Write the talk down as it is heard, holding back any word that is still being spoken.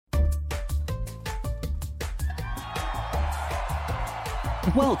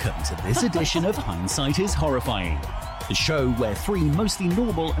Welcome to this edition of Hindsight is Horrifying, the show where three mostly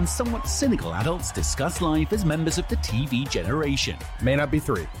normal and somewhat cynical adults discuss life as members of the TV generation. May not be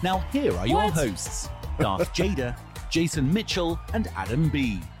three. Now here are your hosts, Darth Jada, Jason Mitchell, and Adam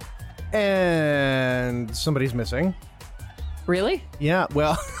B. And somebody's missing. Really? Yeah,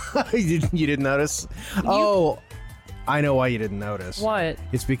 well, you didn't notice? Oh, I know why you didn't notice. What?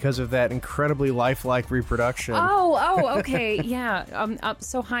 It's because of that incredibly lifelike reproduction. Oh, okay. Yeah.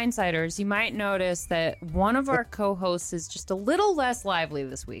 So, hindsighters, you might notice that one of our co-hosts is just a little less lively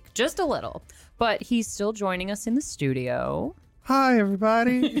this week. Just a little. But he's still joining us in the studio. Hi,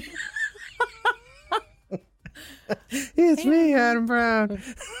 everybody. It's me, Adam Brown.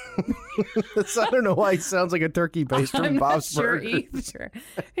 I don't know why he sounds like a turkey based from Bob's Burgers. Either.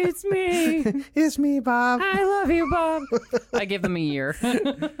 It's me. It's me, Bob. I love you, Bob. I give them a year.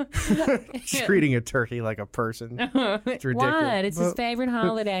 Treating a turkey like a person. It's ridiculous. What? It's his favorite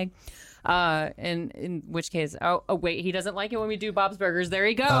holiday. And in which case, oh, wait, he doesn't like it when we do Bob's Burgers. There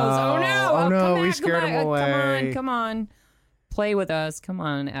he goes. Oh, no. Oh, no. Come We back, scared him away. Come on. Play with us. Come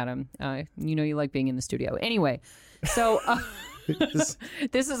on, Adam. You know you like being in the studio. Anyway, so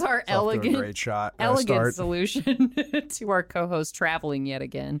this is our great shot. elegant solution to our co-host traveling yet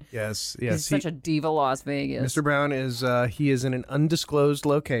again. Yes. He's such a diva, Las Vegas. Mr. Brown is he is in an undisclosed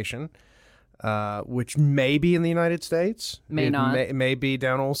location, which may be in the United States. Not. It may be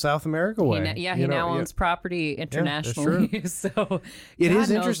down old South America way. He now owns property internationally. So it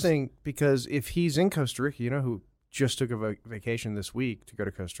is interesting because if he's in Costa Rica, you know who just took a vacation this week to go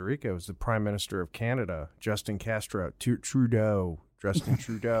to Costa Rica was the Prime Minister of Canada, Justin Trudeau.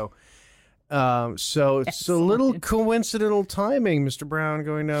 So it's a little coincidental timing, Mr. Brown,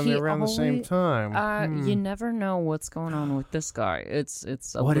 going down there around the same time. You never know what's going on with this guy. It's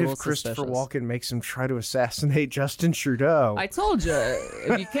a what little if Christopher suspicious. Walken makes him try to assassinate Justin Trudeau? I told you,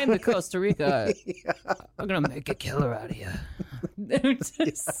 if you came to Costa Rica, I'm gonna make a killer out of you.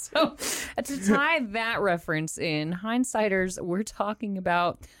 So, to tie that reference in, hindsighters, we're talking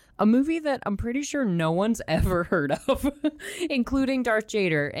about a movie that I'm pretty sure no one's ever heard of, including Darth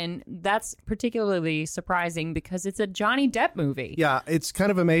Jader. And that's particularly surprising because it's a Johnny Depp movie. Yeah, it's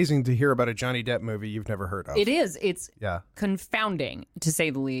kind of amazing to hear about a Johnny Depp movie you've never heard of. It is. It's confounding, to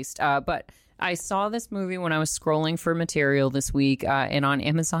say the least. But I saw this movie when I was scrolling for material this week. And on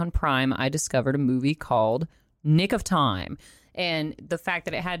Amazon Prime, I discovered a movie called Nick of Time. And the fact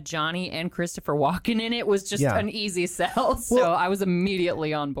that it had Johnny and Christopher Walken in it was just an easy sell. So I was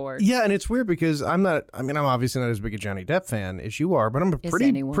immediately on board. Yeah, and it's weird because I'm obviously not as big a Johnny Depp fan as you are, but I'm a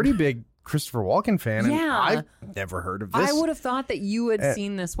pretty big Christopher Walken fan. And I've never heard of this. I would have thought that you had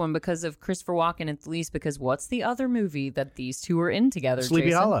seen this one because of Christopher Walken, at least because what's the other movie that these two are in together? Sleepy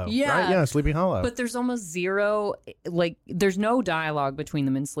Jason? Hollow. Yeah. Right? Yeah, Sleepy Hollow. But there's almost zero, there's no dialogue between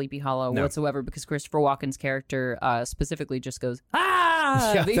them in Sleepy Hollow whatsoever because Christopher Walken's character specifically just goes,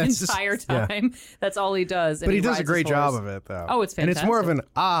 the entire time. Yeah. That's all he does. But he does a great job of it, though. Oh, it's fantastic. And it's more of an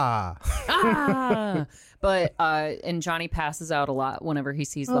But and Johnny passes out a lot whenever he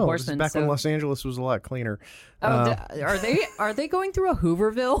sees the horseman. Back when Los Angeles was a lot cleaner. Are they going through a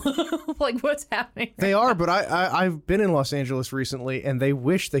Hooverville? Like, what's happening? They are, but I've been in Los Angeles recently, and they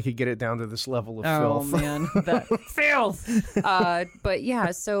wish they could get it down to this level of filth. Oh man, that filth. But yeah,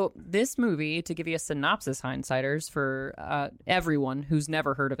 so this movie, to give you a synopsis, hindsighters, for everyone who's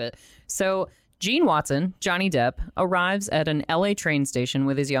never heard of it. So Gene Watson, Johnny Depp, arrives at an LA train station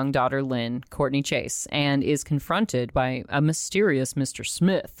with his young daughter, Lynn, Courtney Chase, and is confronted by a mysterious Mr.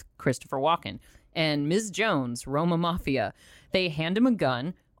 Smith, Christopher Walken, and Ms. Jones, Roma Mafia. They hand him a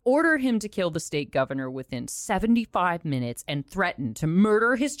gun, order him to kill the state governor within 75 minutes, and threaten to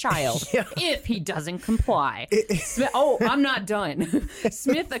murder his child if he doesn't comply. I'm not done.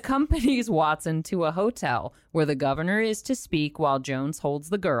 Smith accompanies Watson to a hotel where the governor is to speak while Jones holds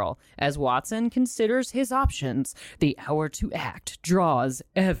the girl. As Watson considers his options, the hour to act draws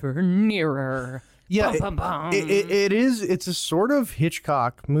ever nearer. Yeah, it's a sort of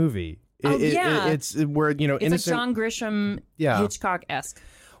Hitchcock movie. It's where, it's innocent, like John Grisham, Hitchcock-esque.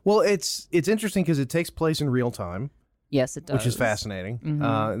 Well, it's interesting because it takes place in real time. Yes, it does. Which is fascinating. Mm-hmm.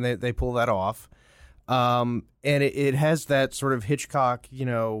 And they pull that off. And it has that sort of Hitchcock,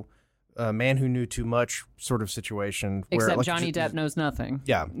 man who knew too much sort of situation. Except where, Johnny Depp knows nothing.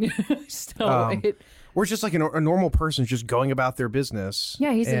 Yeah. Or it's just like a normal person just going about their business.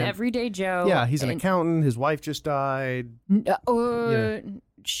 Yeah, he's an everyday Joe. Yeah, he's an accountant. His wife just died. I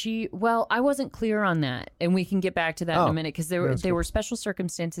wasn't clear on that, and we can get back to that in a minute because there were special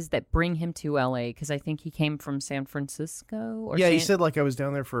circumstances that bring him to LA because I think he came from San Francisco. He said I was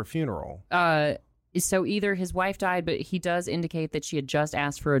down there for a funeral. So either his wife died, but he does indicate that she had just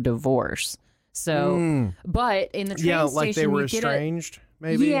asked for a divorce. So, but in the train station, like they were you get estranged,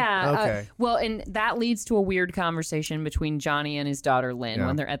 maybe? Yeah. Okay. Well, and that leads to a weird conversation between Johnny and his daughter Lynn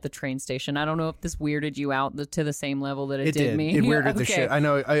when they're at the train station. I don't know if this weirded you out to the same level that it did me. It weirded the shit. I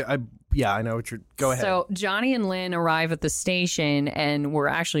know. I know what you're. Go ahead. So Johnny and Lynn arrive at the station, and we're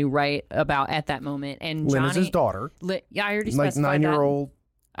actually right about at that moment. And Lynn Johnny, is his daughter. Yeah, I already Like specified 9-year-old.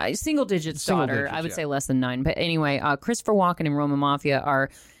 Single digits daughter. I would say less than 9. But anyway, Christopher Walken and Roma Mafia are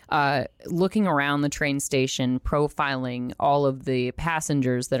looking around the train station, profiling all of the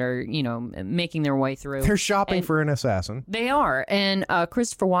passengers that are, making their way through. They're shopping for an assassin. They are. And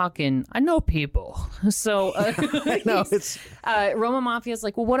Christopher Walken, I know people. So I know it's Roma Mafia's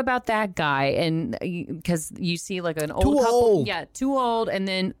like, well, what about that guy? And because you see like an old Too couple. old. Yeah, too old. And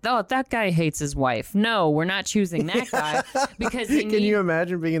then, that guy hates his wife. No, we're not choosing that guy because Can you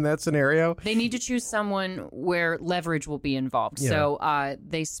imagine being in that scenario? they need to choose someone where leverage will be involved. Yeah. So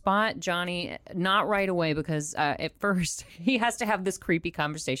they spot Johnny not right away because at first he has to have this creepy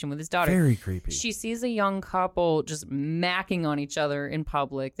conversation with his daughter. Very creepy. She sees a young couple just macking on each other in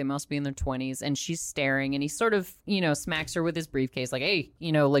public. They must be in their 20s, and she's staring, and he sort of, smacks her with his briefcase like, hey,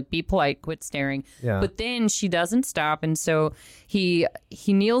 like, be polite, quit staring. Yeah. But then she doesn't stop, and so he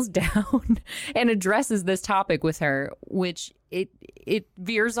kneels down and addresses this topic with her, which it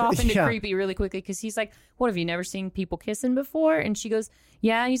veers off into creepy really quickly because he's like, what, have you never seen people kissing before? And she goes,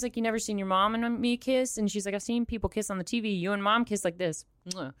 yeah. He's like, you never seen your mom and me kiss? And she's like, I've seen people kiss on the TV. You and mom kiss like this.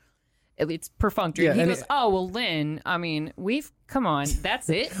 It's perfunctory. Yeah, he and goes, oh, well, Lynn, I mean, come on. That's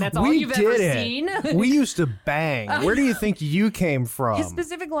it? That's all you've ever seen? We used to bang. Where do you think you came from? His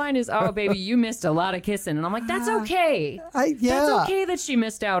specific line is, oh, baby, you missed a lot of kissing. And I'm like, that's okay. That's okay that she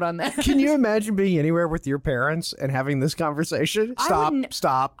missed out on that. Can you imagine being anywhere with your parents and having this conversation?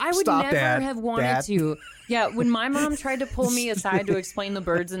 Stop. I would Stop, never Dad. have wanted Dad. to. Yeah, when my mom tried to pull me aside to explain the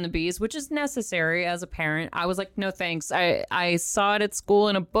birds and the bees, which is necessary as a parent, I was like, no thanks. I saw it at school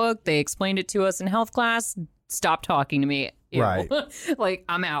in a book. They explained it to us in health class. Stop talking to me. Ew. Right. Like,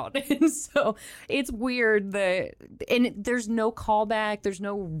 I'm out. And so it's weird and there's no callback. There's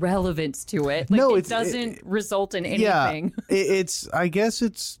no relevance to it. Like, No, it doesn't result in anything. Yeah, I guess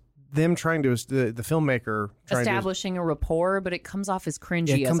it's them trying to, the filmmaker trying establishing a rapport, but it comes off as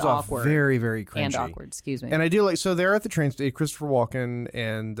cringy, it comes as off awkward. very, very cringy. And awkward, excuse me. And I do like, so they're at the train station, Christopher Walken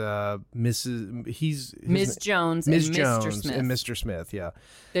and Ms. Jones Ms. and Jones Mr. Smith. and Mr. Smith, yeah.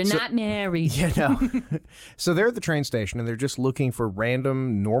 They're not married. Yeah, no. So they're at the train station and they're just looking for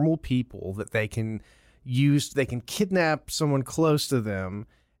random normal people that they can use. They can kidnap someone close to them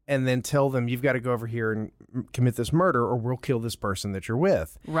and then tell them, you've got to go over here and commit this murder or we'll kill this person that you're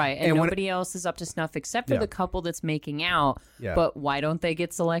with. Right. And nobody else is up to snuff except for the couple that's making out. Yeah. But why don't they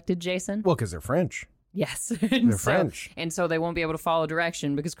get selected, Jason? Well, because they're French. Yes. They're French. And so they won't be able to follow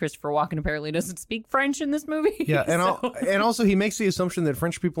direction because Christopher Walken apparently doesn't speak French in this movie. Yeah, and also he makes the assumption that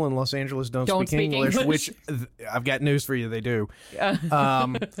French people in Los Angeles don't speak English, which I've got news for you, they do.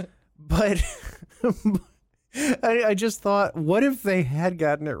 But I just thought, what if they had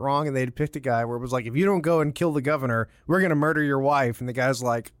gotten it wrong and they'd picked a guy where it was like, if you don't go and kill the governor, we're going to murder your wife. And the guy's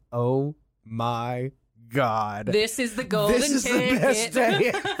like, oh my God. This is the golden This is ticket. the best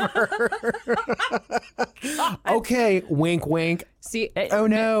day ever. Okay, wink, wink. See, oh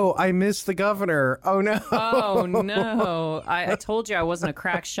no, I missed the governor. Oh no. Oh no. I told you I wasn't a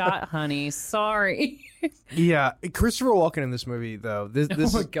crack shot, honey. Sorry. Yeah, Christopher Walken in this movie, though. This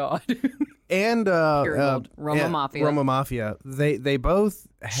oh my God. And Roma Mafia. Roma Mafia. They both.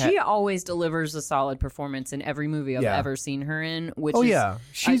 She always delivers a solid performance in every movie I've ever seen her in. Which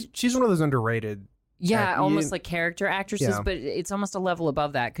she's one of those underrated. Yeah, almost like character actresses, Yeah. but it's almost a level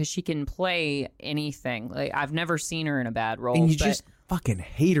above that because she can play anything. Like, I've never seen her in a bad role. And you just fucking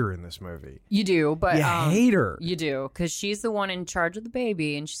hate her in this movie. You do, but you hate her. You do, because she's the one in charge of the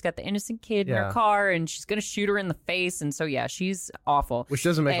baby, and she's got the innocent kid in her car, and she's gonna shoot her in the face, and so she's awful. Which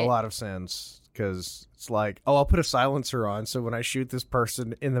doesn't make a lot of sense because it's like, oh, I'll put a silencer on, so when I shoot this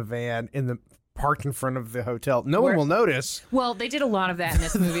person in the van parked in front of the hotel, no one will notice. Well, they did a lot of that in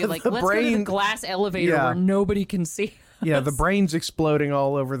this movie. Like, let's go to the glass elevator where nobody can see. Yeah, the brain's exploding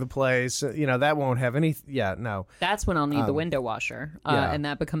all over the place. That won't have any. Yeah, no. That's when I'll need the window washer, and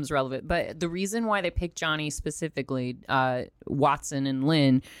that becomes relevant. But the reason why they picked Johnny specifically, Watson and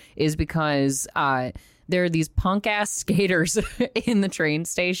Lynn, is because there are these punk ass skaters in the train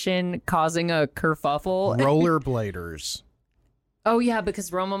station causing a kerfuffle. Rollerbladers. Oh yeah,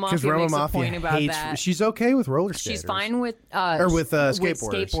 because Roma Mafia makes a point about that. She's okay with roller skaters. She's fine with skateboarders.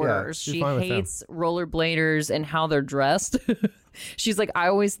 skateboarders. Yeah, she hates rollerbladers and how they're dressed. She's like, I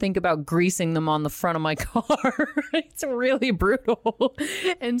always think about greasing them on the front of my car. It's really brutal.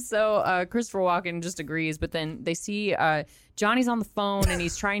 And so Christopher Walken just agrees. But then they see Johnny's on the phone and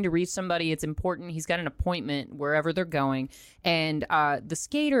he's trying to reach somebody. It's important. He's got an appointment wherever they're going. And the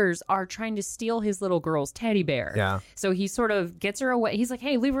skaters are trying to steal his little girl's teddy bear. Yeah. So he sort of gets her away. He's like,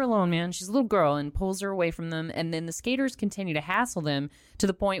 hey, leave her alone, man. She's a little girl, and pulls her away from them. And then the skaters continue to hassle them to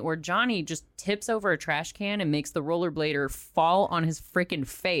the point where Johnny just tips over a trash can and makes the rollerblader fall on his freaking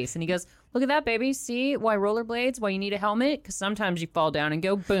face. And he goes, look at that, baby. See why rollerblades, why you need a helmet? Because sometimes you fall down and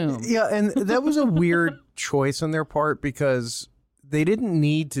go boom. Yeah, and that was a weird choice on their part because they didn't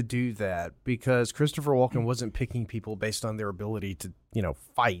need to do that because Christopher Walken wasn't picking people based on their ability to,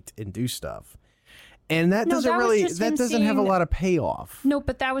 fight and do stuff. And that doesn't have a lot of payoff. No,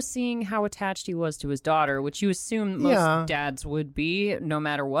 but that was seeing how attached he was to his daughter, which you assume most dads would be no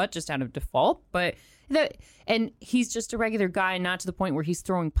matter what, just out of default. And he's just a regular guy, not to the point where he's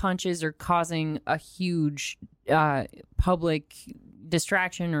throwing punches or causing a huge public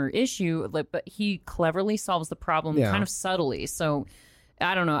distraction or issue. But he cleverly solves the problem kind of subtly. So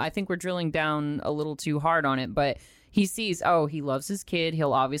I don't know. I think we're drilling down a little too hard on it, but he sees, he loves his kid.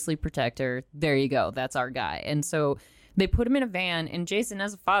 He'll obviously protect her. There you go. That's our guy. And so they put him in a van. And Jason,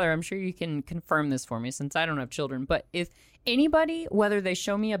 as a father, I'm sure you can confirm this for me since I don't have children. But if anybody, whether they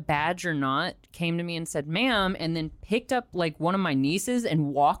show me a badge or not, came to me and said, ma'am, and then picked up like one of my nieces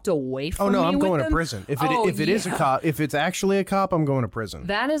and walked away from me I'm with going them, to prison. If it is a cop, if it's actually a cop, I'm going to prison.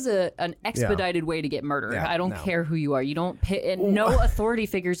 That is an expedited way to get murdered. Yeah, I don't care who you are. You don't and no authority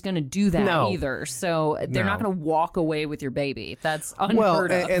figure is going to do that either. So they're not going to walk away with your baby. That's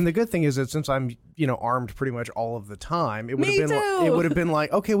unheard of. And the good thing is that since I'm armed pretty much all of the time, it would have been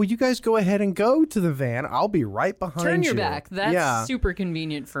like, okay, well, you guys go ahead and go to the van. I'll be right behind you. Turn your back. That's super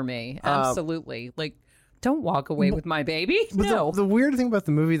convenient for me. Absolutely. Don't walk away with my baby. No. The weird thing about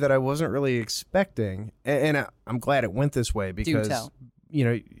the movie that I wasn't really expecting, and I'm glad it went this way because,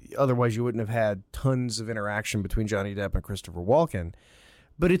 otherwise you wouldn't have had tons of interaction between Johnny Depp and Christopher Walken.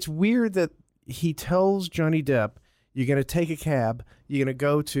 But it's weird that he tells Johnny Depp, you're going to take a cab. You're going to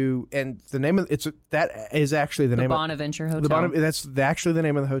go to, and the name of that is actually the name Bonaventure Hotel. That's actually the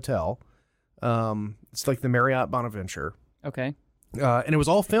name of the hotel. It's like the Marriott Bonaventure. Okay. And it was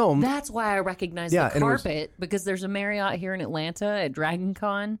all filmed. That's why I recognize the carpet, because there's a Marriott here in Atlanta at Dragon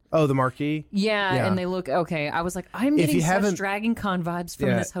Con. Oh, the marquee? Yeah, and they look okay. I was like, I'm getting such Dragon Con vibes from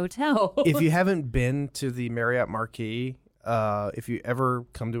this hotel. If you haven't been to the Marriott marquee, if you ever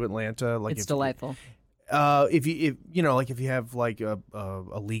come to Atlanta, it's delightful. If you have like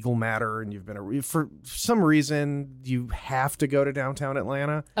a legal matter and you've been for some reason you have to go to downtown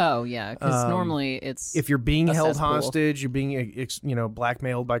Atlanta. Oh yeah, because normally it's if you're being held hostage, you're being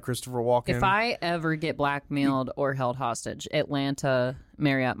blackmailed by Christopher Walken. If I ever get blackmailed or held hostage, Atlanta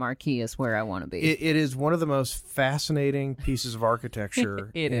Marriott Marquis is where I want to be. It is one of the most fascinating pieces of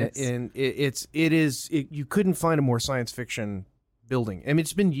architecture. It is, and you couldn't find a more science fiction building. I mean,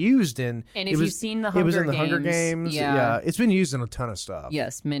 it's been used in. And if you've seen the Hunger Games, it was in the Hunger Games. Yeah, it's been used in a ton of stuff.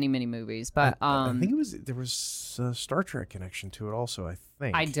 Yes, many movies. But I think there was a Star Trek connection to it also. I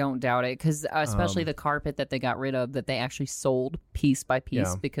think. I don't doubt it because especially the carpet that they got rid of, that they actually sold piece by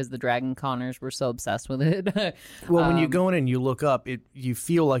piece because the Dragon Conners were so obsessed with it. Well, when you go in and you look up, you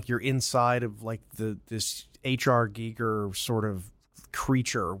feel like you're inside of like this H.R. Giger sort of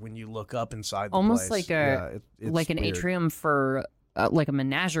creature when you look up inside the almost place. like like an weird. atrium for like a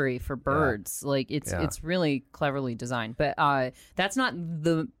menagerie for birds. Like it's really cleverly designed. But that's not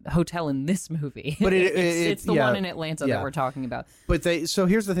the hotel in this movie. But it's the one in Atlanta that we're talking about. But so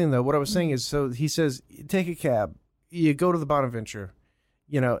here's the thing though. What I was saying is, so he says, take a cab. You go to the Bonaventure.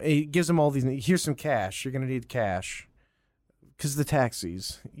 He gives them all these. Here's some cash. You're gonna need cash because the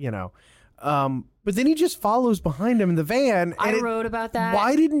taxis. But then he just follows behind him in the van. I wrote about that.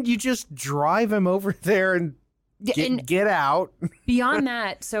 Why didn't you just drive him over there and get out? Beyond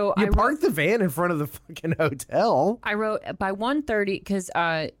that, so you parked the van in front of the fucking hotel. I wrote by 1:30 because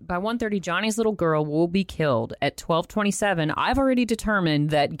by 1:30 Johnny's little girl will be killed. At 12:27, I've already determined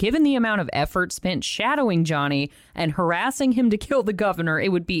that given the amount of effort spent shadowing Johnny and harassing him to kill the governor,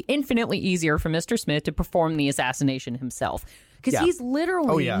 it would be infinitely easier for Mr. Smith to perform the assassination himself. Because he's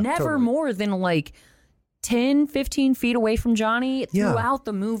literally never more than like 10, 15 feet away from Johnny throughout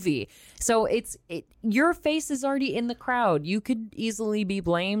the movie. So your face is already in the crowd. You could easily be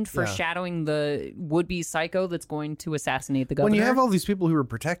blamed for shadowing the would-be psycho that's going to assassinate the governor. When you have all these people who are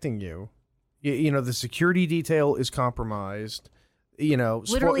protecting you, the security detail is compromised.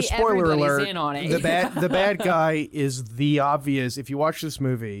 Literally spoiler alert, in on it. the bad guy is the obvious. If you watch this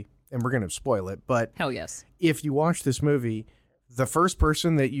movie, and we're going to spoil it, but hell yes, if you watch this movie, the first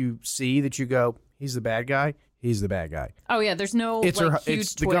person that you see that you go, he's the bad guy, he's the bad guy. Oh yeah, there's no It's like, her. huge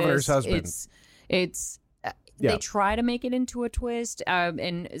It's the twist. governor's husband. It's Yeah. They try to make it into a twist,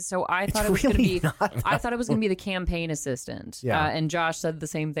 and so I thought It's it was going to really be. not, I thought it was going to be the campaign assistant. Yeah. And Josh said the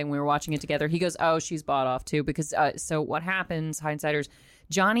same thing. We were watching it together. He goes, "Oh, she's bought off too." Because so what happens, hindsighters?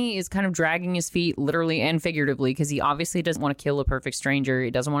 Johnny is kind of dragging his feet, literally and figuratively, because he obviously doesn't want to kill a perfect stranger. He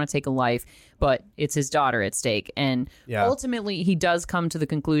doesn't want to take a life, but it's his daughter at stake. And ultimately, he does come to the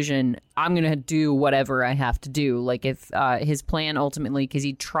conclusion, I'm going to do whatever I have to do. Like if his plan ultimately, because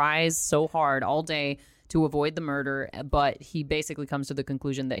he tries so hard all day to avoid the murder, but he basically comes to the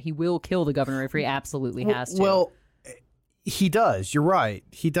conclusion that he will kill the governor if he absolutely has to. Well, he does. You're right.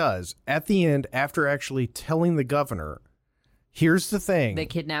 He does. At the end, after actually telling the governor, here's the thing. They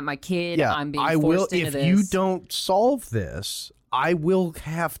kidnapped my kid. Yeah, I'm being I forced will. into If this. you don't solve this, I will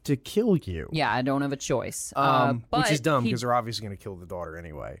have to kill you. Yeah, I don't have a choice. Which is dumb he- because they're obviously going to kill the daughter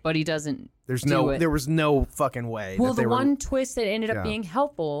anyway. But he doesn't. There it. was no fucking way. Well, that they the were, one twist that ended up Yeah. being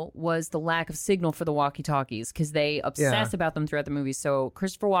helpful was the lack of signal for the walkie-talkies because they obsess about them throughout the movie. So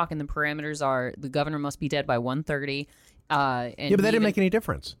Christopher Walken, the parameters are the governor must be dead by 1:30. And Yeah, but that didn't make any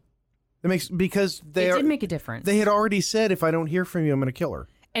difference. It makes because It they did make a difference. they had already said if I don't hear from you, I'm going to kill her.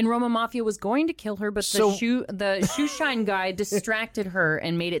 And Roma Mafia was going to kill her, but So- the shoe shine guy distracted her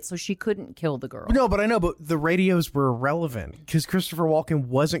and made it so she couldn't kill the girl. No, but I know, but the radios were irrelevant because Christopher Walken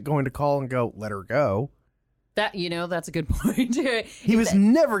wasn't going to call and go, let her go. That that's a good point. He was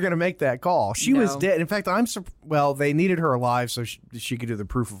never going to make that call. She was No. dead. In fact, they needed her alive so she could do the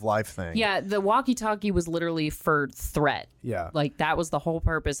proof of life thing. Yeah, the walkie-talkie was literally for threat. Yeah. Like that was the whole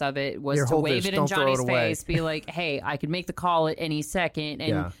purpose of it was Here, to hold wave this. it in Don't throw Johnny's it away. face, be like, "Hey, I could make the call at any second." And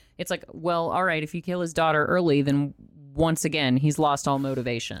Yeah. it's like, well, all right, if you kill his daughter early, then once again he's lost all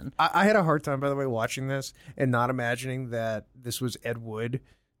motivation. I had a hard time, by the way, watching this and not imagining that this was Ed Wood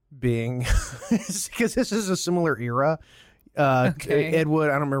being because this is a similar era. Okay. Ed Wood,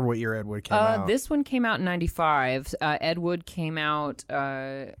 I don't remember what year Ed Wood came out. This one came out in '95. Ed Wood came out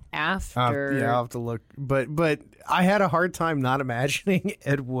after. Yeah, I'll have to look. But I had a hard time not imagining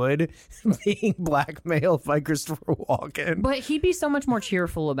Ed Wood being blackmailed by Christopher Walken. But he'd be so much more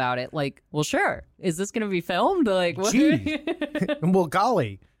cheerful about it. Like, well, sure. Is this going to be filmed? Like, what? Gee. Well,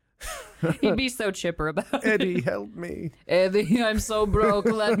 golly, He'd be so chipper about it. Eddie, help me. Eddie, I'm so broke.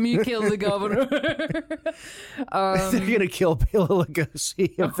 Let me kill the governor. They're going to kill Bela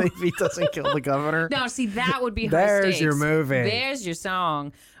Lugosi if he doesn't kill the governor. Now, see, that would be high There's stakes. your movie. There's your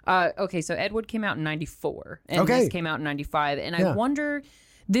song. Okay, so Ed Wood came out in '94, and Okay. this came out in '95, and Yeah. I wonder.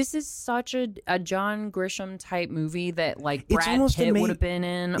 This is such a John Grisham type movie that like It's Brad almost Pitt ama- would have been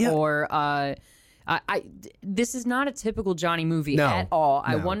in, Yeah. or this is not a typical Johnny movie No, at all.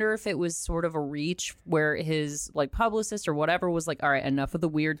 I no. wonder if it was sort of a reach where his like publicist or whatever was like, all right, enough of the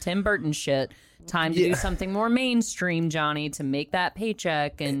weird Tim Burton shit. Time to do something more mainstream, Johnny, to make that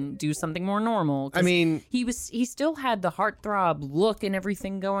paycheck and do something more normal. 'Cause I mean- he still had the heartthrob look and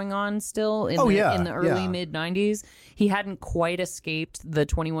everything going on still in yeah, the early yeah. mid 90s. He hadn't quite escaped the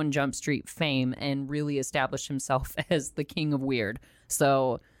 21 Jump Street fame and really established himself as the king of weird.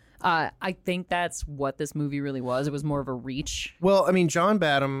 So I think that's what this movie really was. It was more of a reach. Well, I mean, John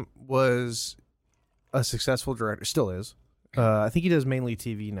Badham was a successful director, still is. I think he does mainly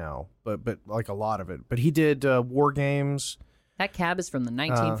TV now, but like a lot of it. But he did War Games. That cab is from the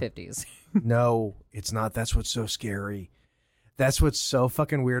 1950s. No, it's not. That's what's so scary. That's what's so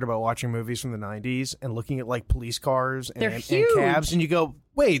fucking weird about watching movies from the 90s and looking at like police cars They're and huge. cabs, and you go,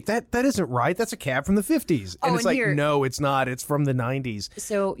 wait, that isn't right. That's a cab from the 50s. And Oh, it's and like, here- no, it's not. It's from the 90s.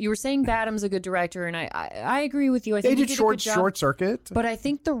 So you were saying Badham's a good director, and I agree with you. I They think he did did a good job. Short Circuit. But I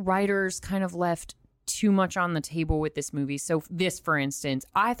think the writers kind of left too much on the table with this movie. So this, for instance,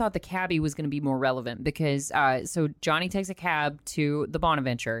 I thought the cabbie was going to be more relevant because so Johnny takes a cab to the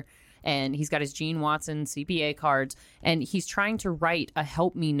Bonaventure and he's got his Gene Watson CPA cards and he's trying to write a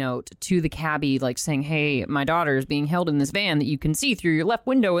help me note to the cabbie, like saying, hey, my daughter is being held in this van that you can see through your left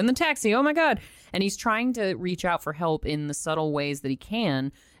window in the taxi. Oh my God. And he's trying to reach out for help in the subtle ways that he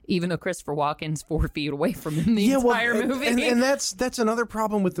can, even though Christopher Walken's 4 feet away from him the entire movie. And that's another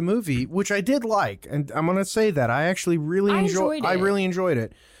problem with the movie, which I did like, and I'm gonna say that I actually really enjoyed I it. really enjoyed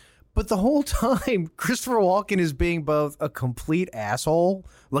it. But the whole time, Christopher Walken is being both a complete asshole,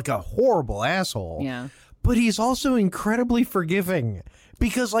 like a horrible asshole, Yeah. but he's also incredibly forgiving.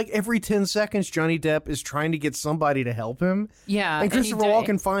 Because like every 10 seconds, Johnny Depp is trying to get somebody to help him. Yeah. And Christopher he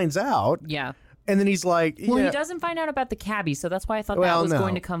Walken finds out. Yeah. And then he's like, Well, yeah. he doesn't find out about the cabbie, so that's why I thought that Well, was no.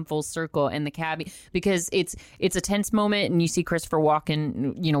 going to come full circle. And the cabbie, because it's a tense moment, and you see Christopher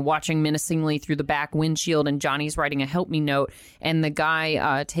Walken, watching menacingly through the back windshield, and Johnny's writing a help me note, and the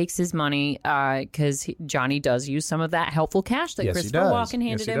guy takes his money because Johnny does use some of that helpful cash that Yes, he Christopher does. Walken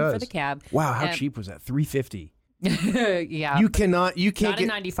handed Yes, he him for does. the cab. Wow, how And- cheap was that? $3.50. Yeah, You can't not get in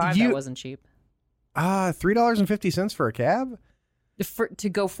 '95. That wasn't cheap. $3.50 for a cab. To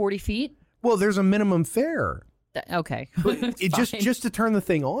go 40 feet. Well, there's a minimum fare. Okay, It just to turn the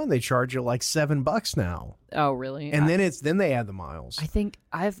thing on, they charge you like $7 now, Oh, really? and then they add the miles. I think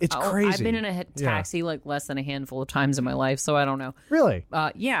It's I've crazy. been in a taxi like less than a handful of times in my life, so I don't know. Really,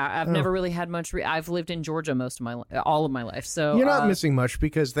 Yeah, I've never really had much. I've lived in Georgia all of my life, so you're not missing much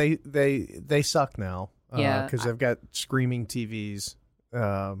because they suck now. Yeah, because they've got screaming TVs.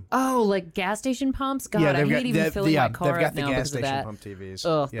 Oh, like gas station pumps. God, I hate even filling my car they've got up the now gas because of station that. pump TVs.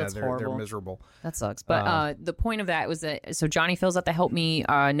 Ugh, yeah, that's they're horrible. miserable. That sucks. But the point of that was that so Johnny fills out the help me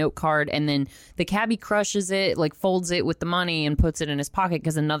note card, and then the cabbie crushes it, like folds it with the money and puts it in his pocket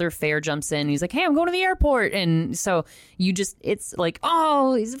because another fare jumps in. He's like, "Hey, I'm going to the airport," and so it's like,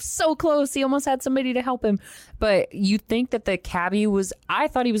 oh, he's so close. He almost had somebody to help him. But you think that the cabbie I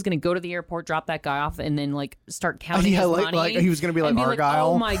thought he was going to go to the airport, drop that guy off, and then like start counting his money. Like he was going to be like and be Argyle.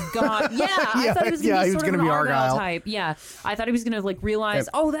 oh my god! Yeah, I thought he was going to be gonna be Argyle Argyle type. Yeah, I thought he was going to like realize,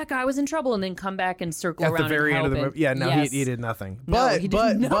 oh, that guy was in trouble, and then come back and circle at around the very and end of the help movie. him. Yeah, no, Yes. he did nothing. No, But he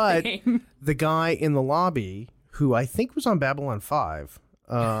did nothing. the guy in the lobby who I think was on Babylon 5.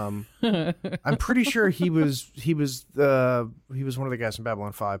 I'm pretty sure he was one of the guys from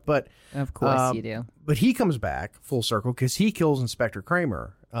Babylon 5. But Of course you do. But he comes back full circle because he kills Inspector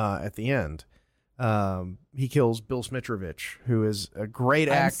Kramer at the end. He kills Bill Smitrovich, who is a great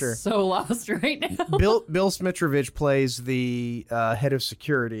actor. I'm so lost right now. Bill Smitrovich plays the head of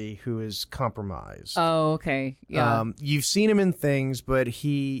security who is compromised. Oh, okay. Yeah. You've seen him in things, but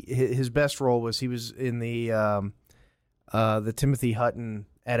his best role was he was in the Timothy Hutton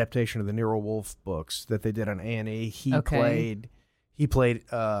adaptation of the Nero Wolfe books that they did on A&E. He played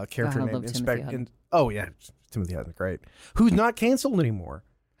a character God, I named love Timothy Hutton. Oh yeah, Timothy Hutton's great. Who's not canceled anymore.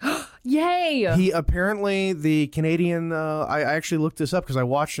 Yay! He apparently the Canadian. I actually looked this up because I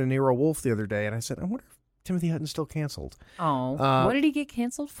watched a Nero Wolfe the other day, and I said, I wonder if Timothy Hutton's still canceled. Oh, what did he get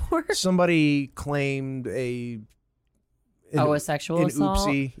canceled for? Somebody claimed a sexual assault.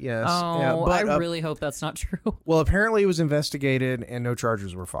 Oopsie, yes. Oh, yeah, but, I really hope that's not true. well, apparently it was investigated and no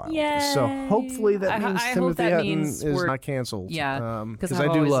charges were filed. Yay. So hopefully that means I hope Timothy that Hutton means is we're- not canceled. Yeah, because I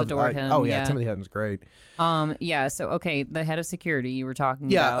I've do always love. adored him. Oh yeah, yeah. Timothy Hutton's great. Yeah. So okay, the head of security you were talking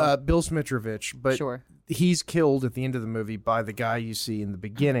Yeah, about. Bill Smitrovich, but Sure. he's killed at the end of the movie by the guy you see in the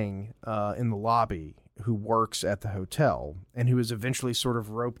beginning in the lobby who works at the hotel and who is eventually sort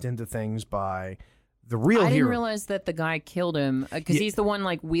of roped into things by the real I didn't hero. realize that the guy killed him because he's the one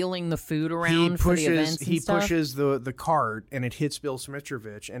like wheeling the food He around for the events pushes and stuff. the cart and it hits Bill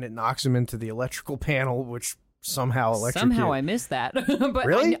Smitrovich and it knocks him into the electrical panel, which somehow electrocutes. Somehow I missed that. But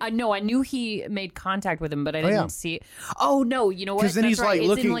Really? I know I knew he made contact with him, but I didn't yeah. see it. Oh no, you know what? 'Cause then That's he's, right. like, it's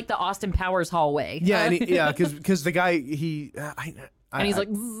looking- in like the Austin Powers hallway. Yeah, because the guy and he's like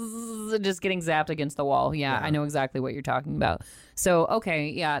zzz, just getting zapped against the wall. Yeah, I know exactly what you're talking about. So okay,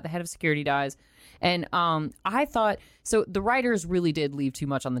 yeah, the head of security dies. And I thought so. The writers really did leave too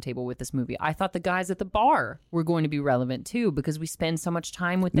much on the table with this movie. I thought the guys at the bar were going to be relevant too because we spend so much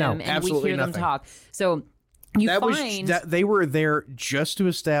time with them and we absolutely hear them nothing. talk. So you find they were there just to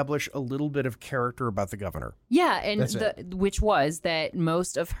establish a little bit of character about the governor. yeah, and That's which was that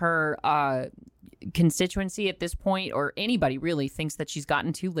most of her constituency at this point, or anybody really, thinks that she's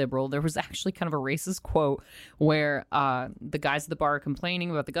gotten too liberal. There was actually kind of a racist quote where the guys at the bar are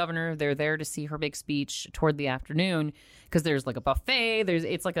complaining about the governor. They're there to see her big speech toward the afternoon because there's like a buffet.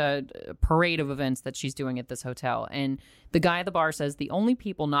 It's like a parade of events that she's doing at this hotel. And the guy at the bar says the only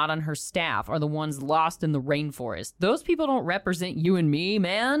people not on her staff are the ones lost in the rainforest. Those people don't represent you and me,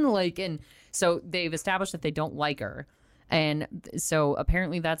 man. And so they've established that they don't like her. And so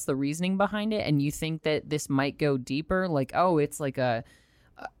apparently that's the reasoning behind it. And you think that this might go deeper, like, oh, it's like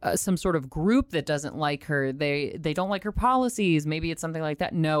some sort of group that doesn't like her. They don't like her policies. Maybe it's something like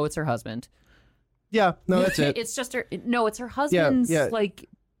that. No, it's her husband. Yeah, no, that's it. It's just her. No, it's her husband's yeah.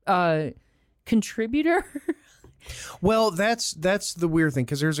 Contributor. Well, that's the weird thing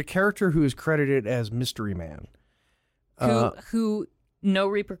because there's a character who is credited as Mystery Man. who no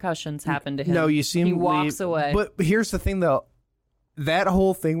repercussions happen to him. No, you see him he walks leave. away. But here's the thing, though. That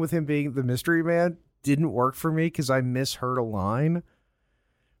whole thing with him being the Mystery Man didn't work for me because I misheard a line.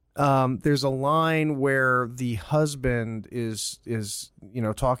 There's a line where the husband is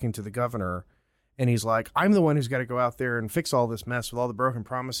talking to the governor, And he's like, I'm the one who's got to go out there and fix all this mess with all the broken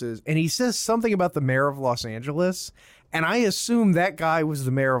promises. And he says something about the mayor of Los Angeles. And I assume that guy was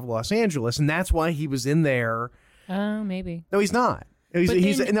the mayor of Los Angeles. And that's why he was in there. Oh, maybe. No, he's not.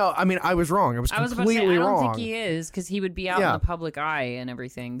 No, I mean, I was wrong. I was completely wrong. I don't wrong. think he is, because he would be out in the public eye and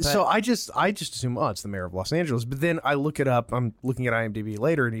everything. But... So I just assume, it's the mayor of Los Angeles. But then I look it up. I'm looking at IMDb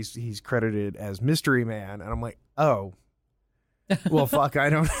later, and he's credited as Mystery Man. And I'm like, oh. Well, fuck, I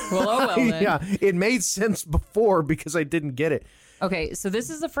don't. Well, then. Yeah, it made sense before because I didn't get it. Okay, so this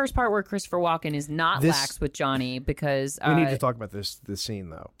is the first part where Christopher Walken is not lax with Johnny because... we need to talk about this scene,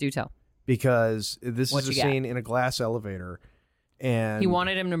 though. Do tell. Because this is a scene in a glass elevator. And he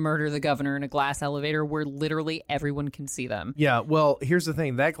wanted him to murder the governor in a glass elevator where literally everyone can see them. Yeah, well, here's the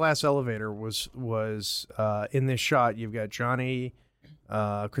thing. That glass elevator was in this shot. You've got Johnny,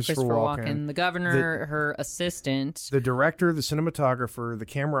 Christopher Walken, the governor, her assistant, the director, the cinematographer, the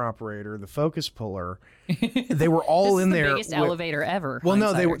camera operator, the focus puller. They were all in there. Biggest elevator ever. Well,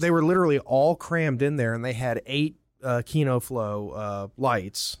 no, they were literally all crammed in there, and they had 8 Kino Flow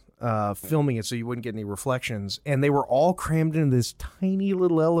lights. Filming it so you wouldn't get any reflections, and they were all crammed into this tiny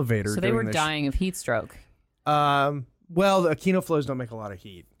little elevator. So they were dying of heat stroke. Well, the Kino Flows don't make a lot of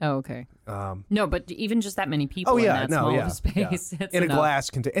heat. Oh, okay. No, but even just that many people in that small of a space. Yeah. In a glass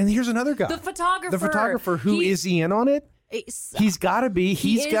container. And here's another guy. The photographer. Is he in on it? He's got to be.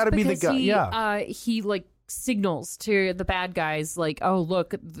 He's got to be the guy. He signals to the bad guys like, oh,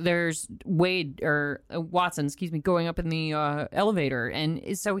 look, there's Watson, going up in the elevator.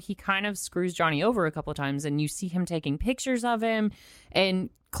 And so he kind of screws Johnny over a couple of times, and you see him taking pictures of him and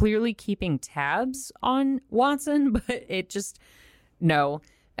clearly keeping tabs on Watson, but it just, no.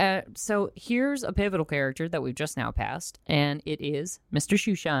 So here's a pivotal character that we've just now passed, and it is Mr.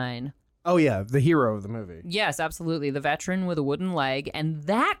 Shoeshine. Oh, yeah, the hero of the movie. Yes, absolutely. The veteran with a wooden leg, and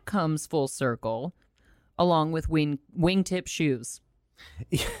that comes full circle along with wingtip shoes.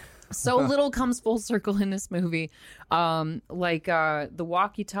 So little comes full circle in this movie. The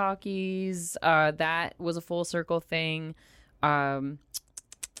walkie-talkies, that was a full circle thing. They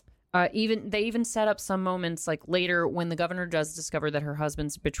even set up some moments like later when the governor does discover that her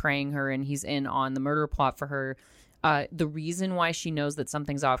husband's betraying her and he's in on the murder plot for her. The reason why she knows that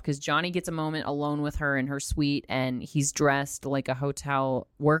something's off, because Johnny gets a moment alone with her in her suite, and he's dressed like a hotel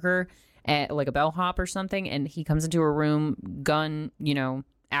worker, like a bellhop or something, and he comes into her room, gun,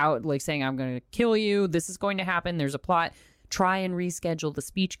 out, like saying, I'm going to kill you. This is going to happen. There's a plot. Try and reschedule the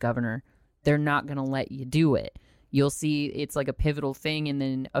speech, governor. They're not going to let you do it. You'll see it's like a pivotal thing. And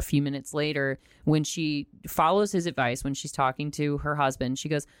then a few minutes later, when she follows his advice, when she's talking to her husband, she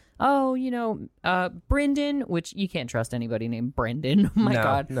goes, oh, Brendan, which you can't trust anybody named Brendan. Oh, my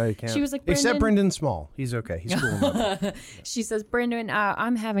God. No, you can't. She was like, Brendan. Except Brendan Small. He's okay. He's cool enough. She says, Brendan,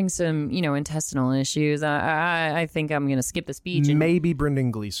 I'm having some, intestinal issues. I think I'm going to skip the speech. And maybe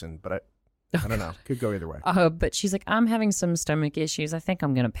Brendan Gleeson, but I don't know. Could go either way. But she's like, I'm having some stomach issues. I think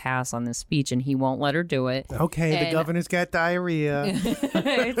I'm going to pass on this speech, and he won't let her do it. Okay, the governor's got diarrhea.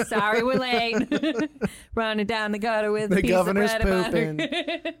 Sorry, we're late. Running down the gutter with the piece governor's of bread pooping.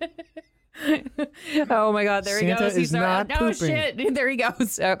 Oh my God, there he Santa goes. He's not oh pooping. Shit, there he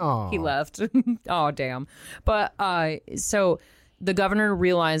goes. He left. Oh damn. But so the governor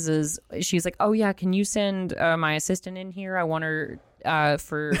realizes, she's like, oh yeah, can you send my assistant in here? I want her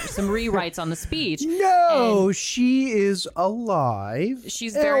for some rewrites on the speech. No, and she is alive.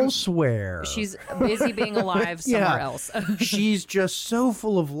 She's elsewhere. She's busy being alive somewhere else. She's just so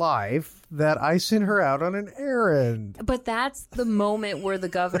full of life that I sent her out on an errand. But that's the moment where the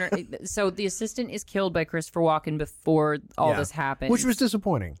governor... So the assistant is killed by Christopher Walken before all this happened. Which was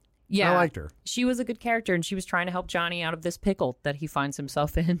disappointing. Yeah. I liked her. She was a good character, and she was trying to help Johnny out of this pickle that he finds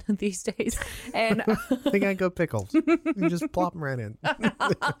himself in these days. And I think I go pickles. You just plop them right in.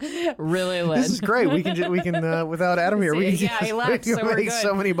 Really, Lynn. This is great. We can without Adam here, we can, he left, we can so we're make good.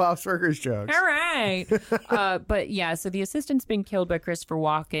 so many Bob's Burgers jokes. All right. But yeah, so the assistant's been killed by Christopher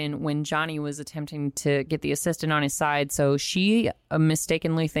Walken when Johnny was attempting to get the assistant on his side. So she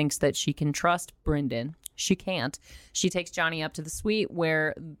mistakenly thinks that she can trust Brendan. She can't. She takes Johnny up to the suite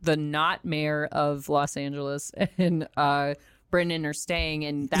where the not mayor of Los Angeles and Brendan are staying,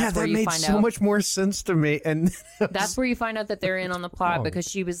 and that's where you find out. That made so much more sense to me. And that's where you find out that they're in on the plot because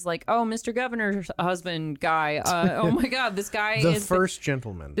she was like, "Oh, Mr. Governor's husband guy. Oh my God, this guy is the first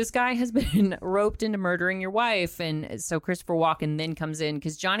gentleman. This guy has been roped into murdering your wife." And so Christopher Walken then comes in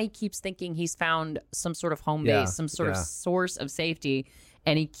because Johnny keeps thinking he's found some sort of home base, some sort of source of safety.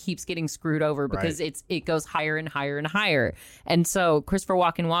 And he keeps getting screwed over because it goes higher and higher and higher. And so Christopher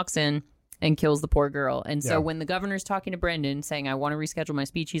Walken walks in, and kills the poor girl. And so Yeah. when the governor's talking to Brendan saying, I want to reschedule my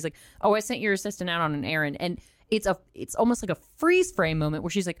speech, he's like, oh, I sent your assistant out on an errand. And it's almost like a freeze frame moment where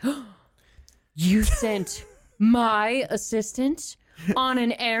she's like, oh, you sent my assistant on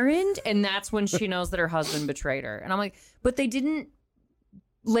an errand? And that's when she knows that her husband betrayed her. And I'm like, but they didn't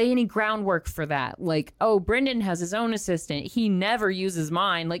lay any groundwork for that. Like, oh, Brendan has his own assistant. He never uses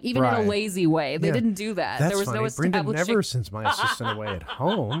mine. Like, even in a Right. lazy way. They Yeah. didn't do that. That's there was funny. no Brendan establishing. never sends my assistant away at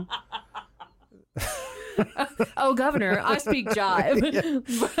home. Oh, Governor, I speak jive.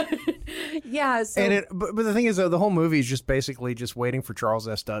 But, yeah. So And but the thing is, though, the whole movie is just basically just waiting for Charles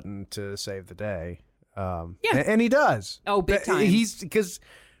S. Dutton to save the day. Yeah. And he does. Oh, big time. Because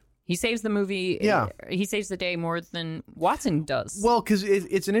he saves the movie. Yeah. He saves the day more than Watson does. well, because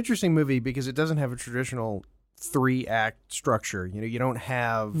it's an interesting movie because it doesn't have a traditional 3-act structure. You know, you don't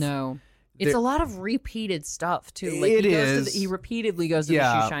have No. It's There- a lot of repeated stuff, too. Like, It he goes is. he repeatedly goes to the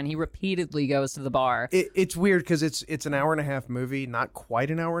Yeah. shoe shine. He repeatedly goes to the bar. It's weird because it's an hour and a half movie, not quite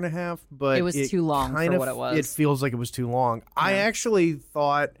an hour and a half, but It was too long kind for of- what it was. It feels like it was too long. I actually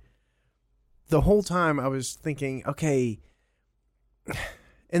thought the whole time I was thinking, okay,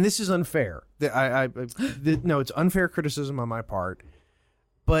 and this is unfair. No, it's unfair criticism on my part,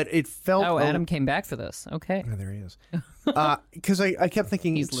 but it felt. Oh, Adam came back for this. Okay. Oh, there he is. Because I kept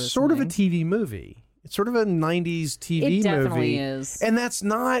thinking He's it's sort of a listening. TV movie. It's sort of a 90s TV It definitely movie. is. And that's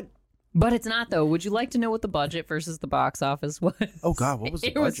not. But it's not, though. Would you like to know what the budget versus the box office was? Oh, God, what was the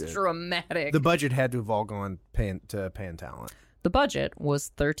It was budget? dramatic. The budget had to have all gone paying talent. The budget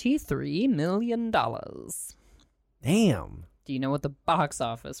was $33 million. Do Damn. you know what the box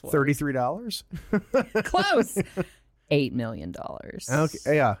office was? $33? Close. $8 million.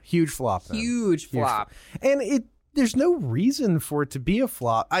 Okay, yeah, huge flop. Then. Huge flop. And there's no reason for it to be a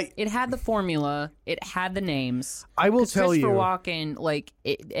flop. It had the formula. It had the names. I will 'Cause tell Christopher you.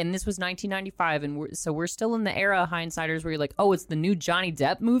 Walken, and this was 1995, and we're still in the era of hindsighters where you're like, oh, it's the new Johnny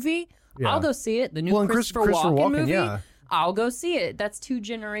Depp movie. Yeah. I'll go see it. The new Well, and Christopher Christopher Walken Walken, movie. yeah. I'll go see it. That's 2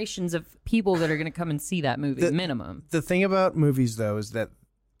 generations of people that are going to come and see that movie, minimum. The thing about movies, though, is that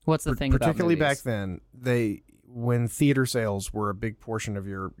What's the thing particularly about back then, when theater sales were a big portion of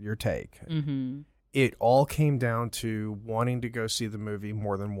your take, Mm-hmm. it all came down to wanting to go see the movie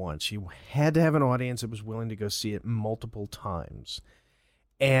more than once. You had to have an audience that was willing to go see it multiple times.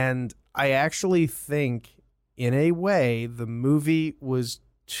 And I actually think, in a way, the movie was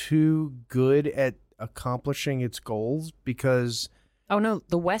too good at accomplishing its goals because... Oh, no,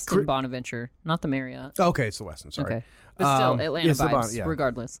 the Westin Bonaventure, not the Marriott. Okay, it's the Westin, sorry. Okay. But still, Atlanta yes, the vibes, yeah.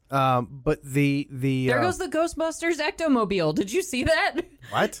 regardless. But the There goes the Ghostbusters Ectomobile. Did you see that?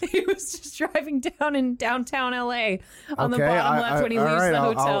 What? He was just driving down in downtown LA on the Okay, bottom left when he all leaves right, the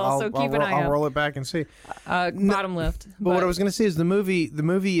I'll- hotel. I'll- so I'll keep an eye I'll out. roll it back and see. Bottom left. But what I was going to say is the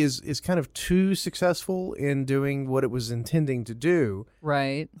movie is kind of too successful in doing what it was intending to do,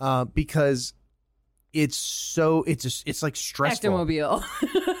 right. because it's like stressful. Ectomobile.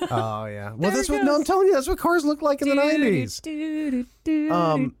 Oh yeah. Well, There that's it what. No, I'm goes. telling you, that's what cars looked like in the 90s.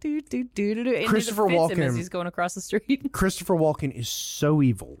 Christopher Him Walken- as he's going across the street. Christopher Walken is so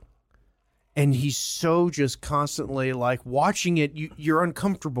evil. And he's so just constantly like watching it. You're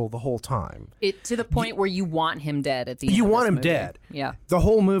uncomfortable the whole time. It to the point where you want him dead at the end. You of want this him movie. dead. Yeah. The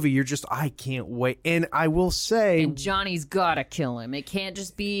whole movie, you're just, I can't wait. And I will say, And Johnny's gotta kill him. It can't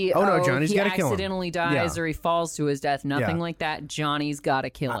just be Oh, no, Johnny's he gotta kill him. accidentally dies Yeah. or he falls to his death. Nothing Yeah. like that. Johnny's gotta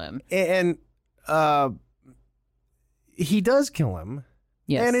kill him. and he does kill him.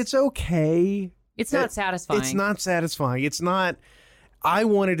 Yes. And it's okay. It's not satisfying. It's not satisfying. It's not. I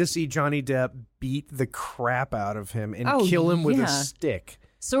wanted to see Johnny Depp beat the crap out of him and Oh, kill him with yeah. a stick.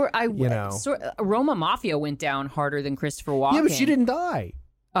 So know. Roma Mafia went down harder than Christopher Walken. Yeah, but she didn't die.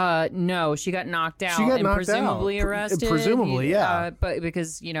 No, she got knocked out. She got and knocked presumably out. arrested. Presumably, yeah. But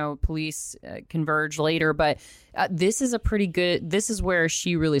because police converge later. But this is a pretty good. This is where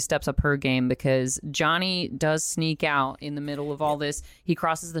she really steps up her game because Johnny does sneak out in the middle of all this. He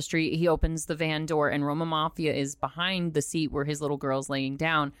crosses the street. He opens the van door, and Roma Mafia is behind the seat where his little girl's laying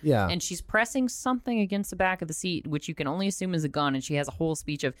down. Yeah. And she's pressing something against the back of the seat, which you can only assume is a gun. And she has a whole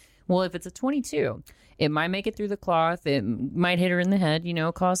speech of, well, if it's a .22, it might make it through the cloth. It might hit her in the head,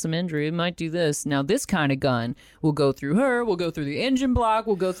 cause some injury. It might do this. Now, this kind of gun will go through her, will go through the engine block,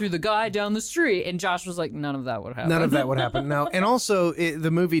 will go through the guy down the street. And Josh was like, none of that would happen. None of that would happen. No, and also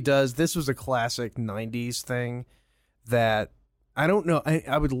the movie does. This was a classic '90s thing that I don't know.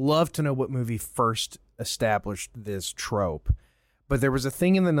 I would love to know what movie first established this trope, but there was a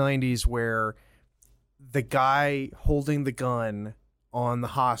thing in the '90s where the guy holding the gun on the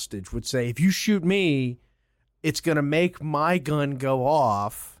hostage would say, "If you shoot me, it's going to make my gun go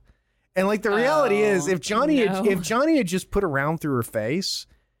off." And like the reality is, if Johnny no. if Johnny had just put a round through her face,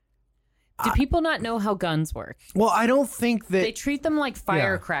 Do people not know how guns work? well, I don't think that They treat them like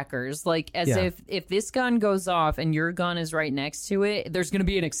firecrackers, like as Yeah. if this gun goes off and your gun is right next to it, there's going to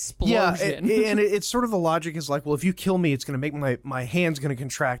be an explosion. and it's sort of the logic is like, well, if you kill me, it's going to make my hand's going to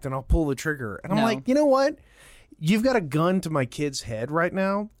contract and I'll pull the trigger. And I'm No. like, you know what? You've got a gun to my kid's head right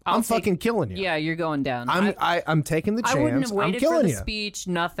now. I'm fucking killing you. Yeah, you're going down. I'm taking the chance. I wouldn't have I'm waited for killing the you. speech.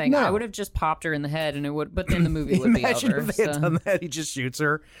 Nothing. No. I would have just popped her in the head, and it would. But then the movie would be Imagine over. if they had so. done that. He just shoots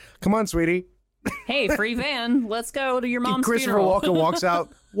her. Come on, sweetie. Hey, free van. Let's go to your mom's Christopher funeral. Walken walks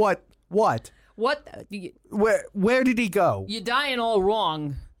out. What? What? Where did he go? You're dying all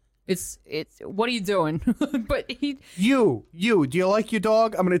wrong. It's. What are you doing? But he. You. Do you like your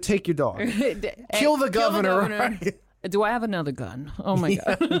dog? I'm going to take your dog. Kill the governor. Do I have another gun? Oh my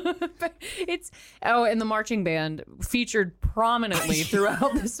god! And the marching band featured prominently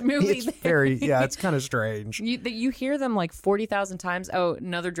throughout this movie. It's it's kind of strange. You hear them like 40,000 times. Oh,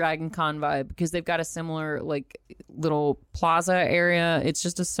 another Dragon Con vibe because they've got a similar like little plaza area. It's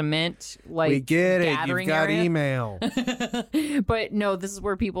just a cement like We get it. You've gathering got area. email. But no, this is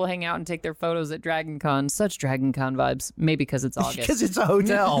where people hang out and take their photos at Dragon Con. Such Dragon Con vibes. Maybe because it's August. Because it's a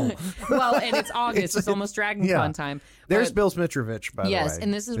hotel. Well, and it's August. It's almost Dragon Con time. There's But- Bill Smitrovich, by the way. Yes,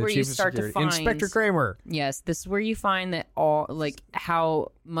 and this is the where you chief of start to security. find Inspector Kramer. Yes, this is where you find that all like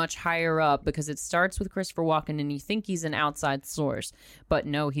how much higher up because it starts with Christopher Walken and you think he's an outside source, but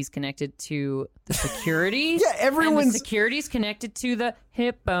no, he's connected to the security. Yeah, everyone's- and the security's connected to the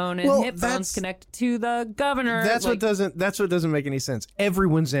hip bone, and Well, hip bone's that's- connected to the governor. That's like, what doesn't make any sense.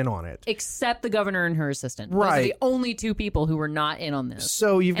 Everyone's in on it. except the governor and her assistant. Those are Right. the only two people who were not in on this.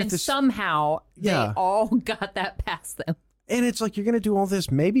 So you've got And this, somehow Yeah. they all got that past them. and it's like you're going to do all this.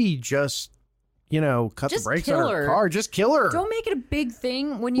 Maybe just cut Just the brakes kill on her her. car. Just kill her. Don't make it a big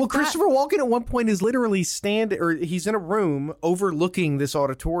thing when you. Well, Christopher Walken at one point is literally he's in a room overlooking this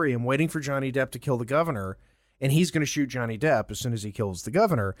auditorium waiting for Johnny Depp to kill the governor, and he's going to shoot Johnny Depp as soon as he kills the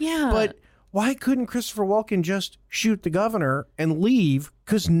governor. Yeah. But why couldn't Christopher Walken just shoot the governor and leave?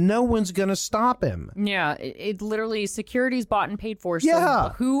 Because no one's going to stop him. Yeah, it literally security's bought and paid for. So Yeah.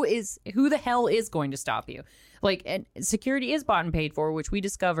 who the hell is going to stop you? Like, and security is bought and paid for, which we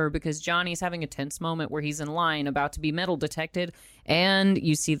discover because Johnny's having a tense moment where he's in line about to be metal detected, and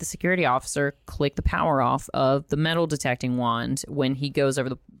you see the security officer click the power off of the metal detecting wand when he goes over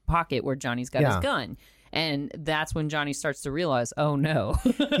the pocket where Johnny's got his gun. And that's when Johnny starts to realize, oh no,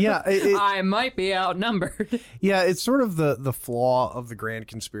 Yeah, I might be outnumbered. yeah, it's sort of the flaw of the grand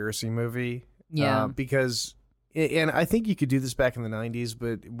conspiracy movie. Yeah. Because, and I think you could do this back in the 90s,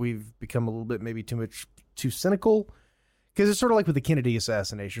 but we've become a little bit maybe too cynical. Because it's sort of like with the Kennedy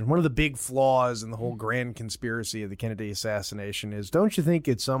assassination. One of the big flaws in the whole grand conspiracy of the Kennedy assassination is, don't you think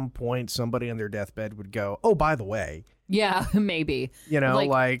at some point somebody on their deathbed would go, oh, by the way, Yeah, maybe. or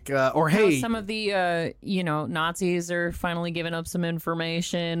How hey, some of the Nazis are finally giving up some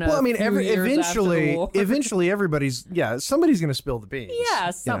information. well, I mean, eventually, eventually everybody's somebody's going to spill the beans.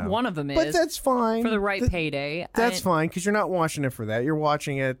 yeah, one of them is. But that's fine for the right payday. That's fine because you're not watching it for that. You're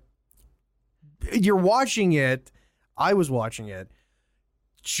watching it. I was watching it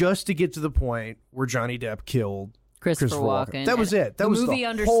just to get to the point where Johnny Depp killed Christopher Walken. That was it. That the was movie the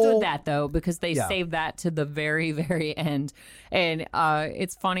understood whole... that though because they saved that to the very, very end, and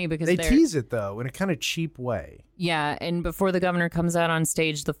it's funny because they they're- tease it though in a kind of cheap way. Yeah, and before the governor comes out on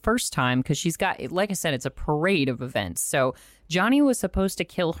stage the first time, because she's got, like I said, it's a parade of events. So Johnny was supposed to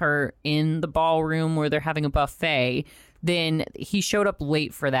kill her in the ballroom where they're having a buffet. Then he showed up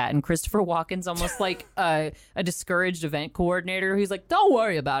late for that, and Christopher Walken's almost like a discouraged event coordinator who's like, "Don't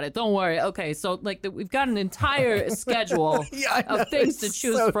worry about it, don't worry. Okay, so like we've got an entire schedule of things to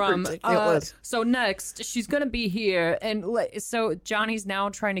choose so from. ridiculous. So next, she's gonna be here, and so Johnny's now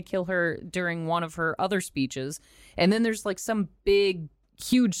trying to kill her during one of her other speeches, and then there's like some big,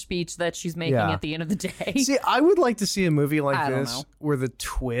 huge speech that she's making at the end of the day. See, I would like to see a movie like I don't this know. where the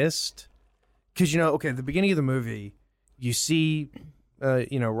twist, because at the beginning of the movie, you see,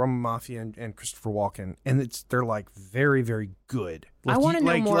 Roman Mafia and Christopher Walken, and they're like very, very good. I want to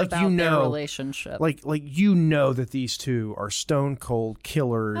know more about their relationship. Like that these two are stone cold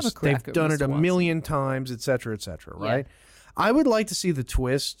killers. Have a crack They've at done it Mr. a Watson. million times, et cetera, right? Yeah. I would like to see the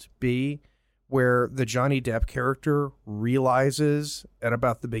twist be where the Johnny Depp character realizes at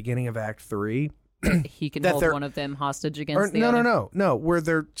about the beginning of Act 3 he can that hold they're- one of them hostage against the no, other. no, where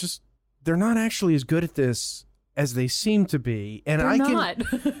they're not actually as good at this as they seem to be, and They're I can, not.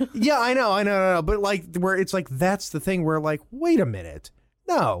 yeah, I know, but like where it's like that's the thing where like, wait a minute,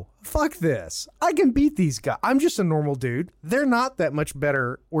 no, fuck this. I can beat these guys. I'm just a normal dude. They're not that much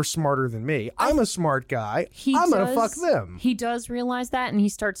better or smarter than me. I'm a smart guy. I'm going to fuck them. He does realize that, and he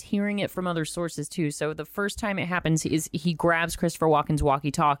starts hearing it from other sources, too. So the first time it happens is he grabs Christopher Walken's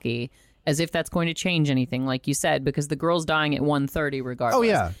walkie-talkie as if that's going to change anything, like you said, because the girl's dying at 1:30 regardless. Oh,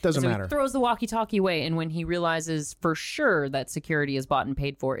 yeah. Doesn't so matter. He throws the walkie-talkie away, and when he realizes for sure that security is bought and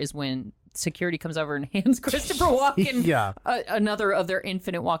paid for is when security comes over and hands Christopher Walken another of their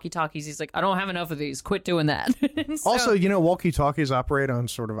infinite walkie-talkies. He's like, I don't have enough of these. Quit doing that. So, also, walkie-talkies operate on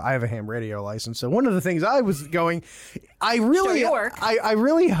sort of, I have a ham radio license. So one of the things I was going, I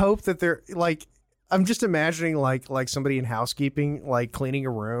really hope that they're like, I'm just imagining like somebody in housekeeping, like cleaning a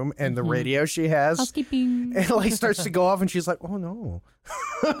room, and the radio she has housekeeping and like starts to go off, and she's like, "Oh no,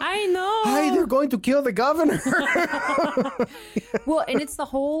 I know. Hey, they're going to kill the governor." Well, and it's the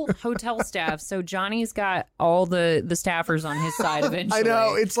whole hotel staff. So Johnny's got all the staffers on his side eventually. I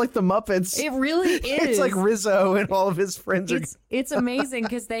know, it's like the Muppets. It really is. It's like Rizzo and all of his friends. It's amazing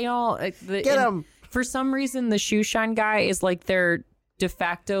because they all Get him. For some reason, the shoe shine guy is like their de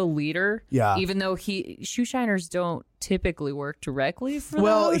facto leader. Yeah. Even though shoe shiners don't typically work directly for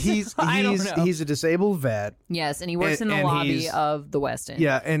well, those. he's a disabled vet. Yes, and he works in the lobby of the West End.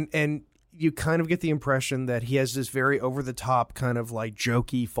 Yeah, and you kind of get the impression that he has this very over the top kind of like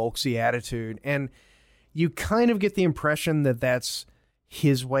jokey, folksy attitude, and you kind of get the impression that that's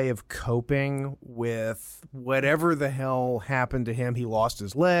his way of coping with whatever the hell happened to him. He lost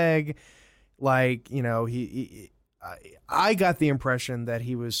his leg, like I got the impression that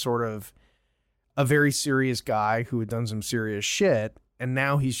he was sort of a very serious guy who had done some serious shit, and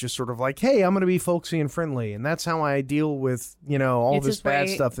now he's just sort of like, hey, I'm going to be folksy and friendly, and that's how I deal with, all It's this his bad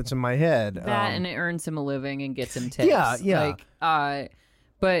way- stuff that's in my head. That and it earns him a living and gets him tips. Yeah.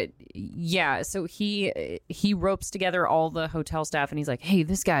 But yeah, so he ropes together all the hotel staff, and he's like, "Hey,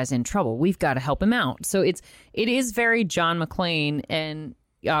 this guy's in trouble. We've got to help him out." So it is very John McClane and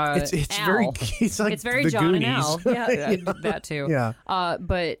it's Al. very it's like It's very the John Goonies. and Al. Yeah, that too. Yeah.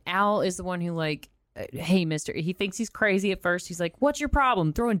 But Al is the one who like, hey, mister, he thinks he's crazy at first. He's like, what's your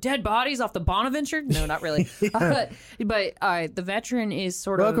problem? Throwing dead bodies off the Bonaventure? No, not really. But the veteran is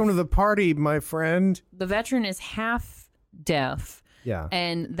sort Welcome of... to the party, my friend. The veteran is half deaf. Yeah.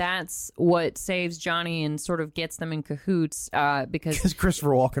 And that's what saves Johnny and sort of gets them in cahoots because Because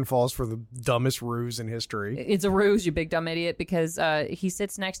Christopher Walken falls for the dumbest ruse in history. it's a ruse, you big dumb idiot, because he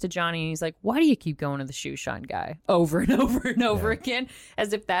sits next to Johnny and he's like, why do you keep going to the shoe shine guy over and over and over again?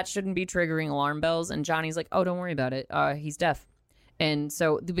 As if that shouldn't be triggering alarm bells. And Johnny's like, oh, don't worry about it. He's deaf. And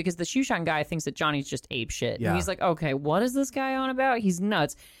so, because the shoe shine guy thinks that Johnny's just ape shit. Yeah. And he's like, okay, what is this guy on about? He's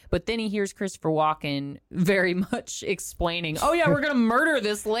nuts. But then he hears Christopher Walken very much explaining, oh, yeah, we're going to murder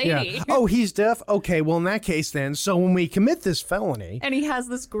this lady. Yeah. Oh, he's deaf? Okay, well, in that case then, so when we commit this felony... And he has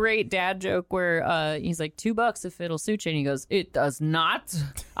this great dad joke where he's like, $2 if it'll suit you. And he goes, it does not.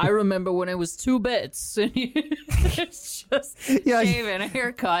 I remember when it was 2 bits. And it's just shaving, a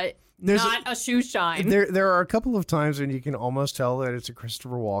haircut. Not a shoe shine. There are a couple of times when you can almost tell that it's a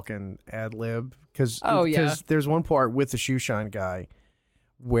Christopher Walken ad lib because there's one part with the shoe shine guy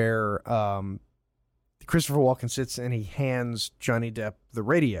where Christopher Walken sits and he hands Johnny Depp the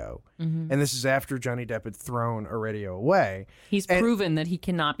radio, and this is after Johnny Depp had thrown a radio away. He's proven that he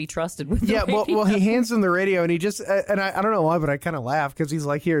cannot be trusted with the radio. well, he hands him the radio, and he just and I don't know why, but I kind of laugh because he's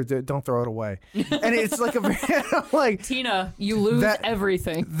like, "Here, don't throw it away," and it's like like Tina, you lose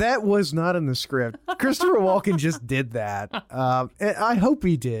everything. That was not in the script. Christopher Walken just did that. And I hope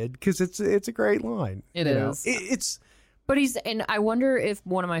he did because it's a great line. It is. It's. But and I wonder if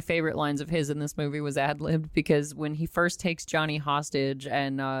one of my favorite lines of his in this movie was ad-libbed, because when he first takes Johnny hostage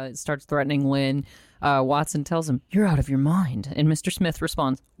and starts threatening Lynn, Watson tells him, "You're out of your mind." And Mr. Smith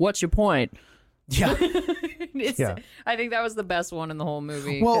responds, "What's your point?" Yeah. I think that was the best one in the whole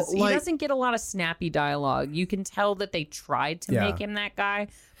movie. Well, he doesn't get a lot of snappy dialogue. You can tell that they tried to make him that guy,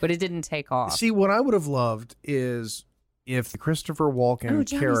 but it didn't take off. See, what I would have loved is if the Christopher Walken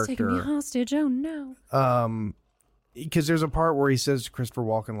Johnny's taking me hostage. Oh, no. Because there's a part where he says to Christopher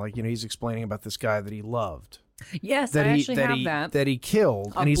Walken, like, he's explaining about this guy that he loved. Yes, I actually have that. That he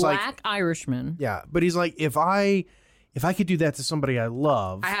killed. And he's black Irishman. Yeah, but he's like, if I could do that to somebody I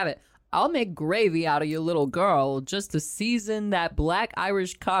love. I have it. I'll make gravy out of your little girl just to season that black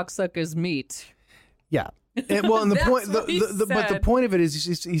Irish cocksucker's meat. Yeah. And the point of it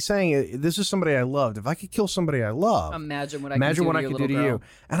is he's saying, this is somebody I loved. If I could kill somebody I love, imagine what I could do to you.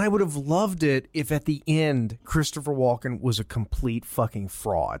 And I would have loved it if at the end Christopher Walken was a complete fucking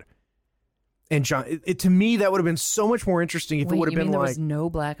fraud. And John, to me, that would have been so much more interesting if it would have been there like, was no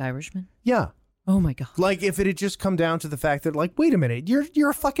black Irishman. Yeah. Oh my God. Like if it had just come down to the fact that, like, wait a minute, you're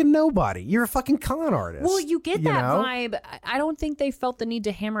a fucking nobody. You're a fucking con artist. Well, you get that know? vibe. I don't think they felt the need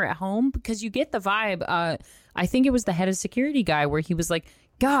to hammer it home because you get the vibe. I think it was the head of security guy where he was like,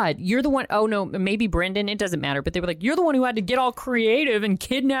 God, you're the one. Oh, no, maybe Brendan. It doesn't matter. But they were like, you're the one who had to get all creative and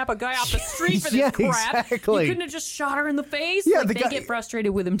kidnap a guy off the street for this crap. Exactly. You couldn't have just shot her in the face. Yeah, like, the they guy- get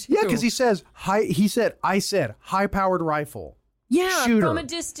frustrated with him, too. Yeah, because he says, I said, high-powered rifle. Yeah, Shooter. from a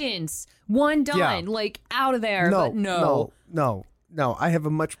distance. One done. Yeah. Like, out of there. But no. No. I have a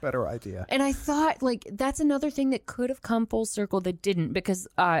much better idea. And I thought, like, that's another thing that could have come full circle that didn't, because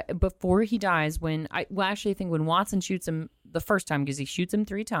before he dies, actually, I think when Watson shoots him the first time, because he shoots him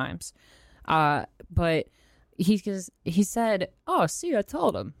 3 times, but he said, "Oh, see, I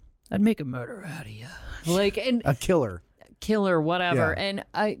told him I'd make a murderer out of you," like, and A killer. whatever. Yeah. And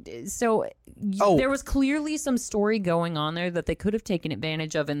there was clearly some story going on there that they could have taken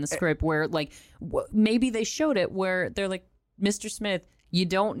advantage of in the script, where like maybe they showed it where they're like, Mr. Smith, you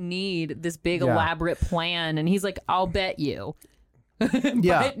don't need this big elaborate plan, and he's like, I'll bet you.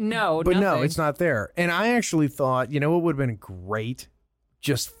 Yeah. But no, But no, nothing. it's not there. And I actually thought, you know what would have been great?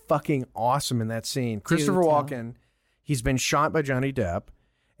 Just fucking awesome in that scene. Christopher tell. Walken, he's been shot by Johnny Depp,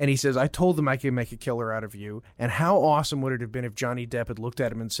 and he says, I told them I could make a killer out of you. And how awesome would it have been if Johnny Depp had looked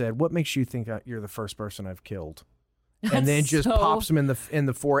at him and said, what makes you think you're the first person I've killed? And then just pops him in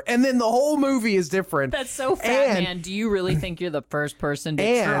the forehead. And then the whole movie is different. That's so fat, man. Do you really think you're the first person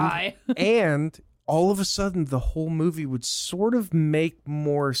to try? And all of a sudden, the whole movie would sort of make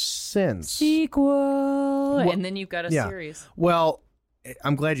more sense. Sequel. And then you've got a series. Well,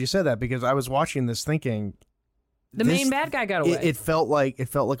 I'm glad you said that, because I was watching this thinking The main bad guy got away. It felt like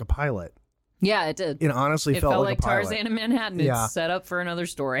a pilot. Yeah, it did. It honestly It felt felt like like a pilot. Tarzan in Manhattan. Yeah. It's set up for another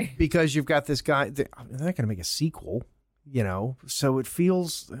story. Because you've got this guy. They're not going to make a sequel, you know. So it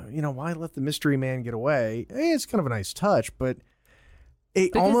feels, you know, why let the mystery man get away? It's kind of a nice touch, but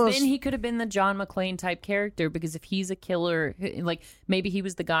it Because almost. then he could have been the John McClane type character, because if he's a killer, like maybe he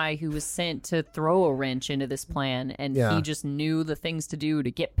was the guy who was sent to throw a wrench into this plan, and he just knew the things to do to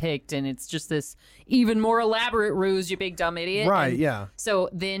get picked, and it's just this even more elaborate ruse, you big dumb idiot. Right, And yeah. So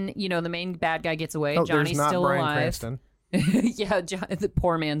then, you know, the main bad guy gets away. Oh, Johnny's there's not still Bryan alive. Cranston. Yeah, the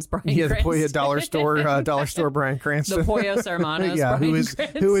poor man's Bryan Yeah, Cranston. the dollar store Bryan Cranston. The Pollos Hermanos. Yeah, Bryan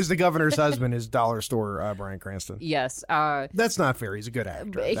who is the governor's husband is dollar store Bryan Cranston. Yes. That's not fair. He's a good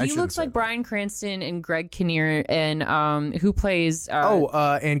actor. I He shouldn't looks say like that. Bryan Cranston and Greg Kinnear, and who plays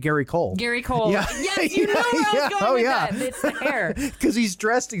and Gary Cole. Gary Cole. Yeah. Yes, you know where I was going Oh, with yeah. that. It's the hair. Because he's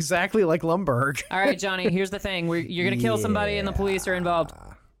dressed exactly like Lumbergh. All right, Johnny, here's the thing. You're going to kill somebody and the police are involved.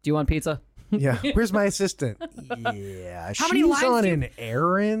 Do you want pizza? Yeah. Where's my assistant? Yeah. How many she's lines on do you- an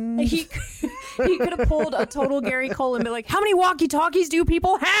errand. He could have pulled a total Gary Cole and be like, how many walkie-talkies do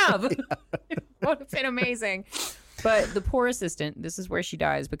people have? It would have been amazing. But the poor assistant, this is where she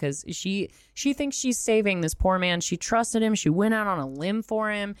dies, because she thinks she's saving this poor man. She trusted him. She went out on a limb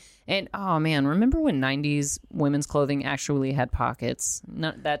for him. And, oh, man, remember when 90s women's clothing actually had pockets?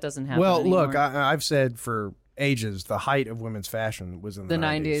 No, that doesn't happen Well, anymore. look, I've said for ages the height of women's fashion was in the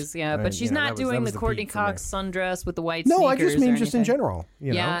 90s, yeah. But she's not doing the Courtney Cox sundress with the white No, I sneakers just mean or just in anything. general.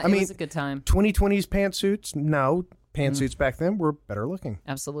 You know? Yeah, I mean, it was a good time. 2020s pantsuits, no. Pantsuits back then were better looking.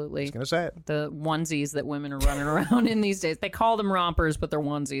 Absolutely. I was going to say it. The onesies that women are running around in these days. They call them rompers, but they're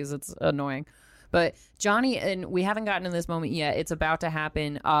onesies. It's annoying. But Johnny, and we haven't gotten to this moment yet. It's about to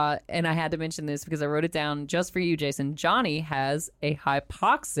happen. And I had to mention this because I wrote it down just for you, Jason. Johnny has a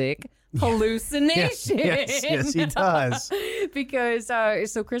hypoxic hallucination. Yes, he does. Because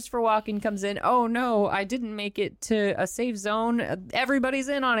so Christopher Walken comes in. Oh no, I didn't make it to a safe zone. Everybody's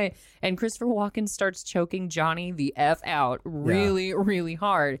in on it, and Christopher Walken starts choking Johnny the F out really, really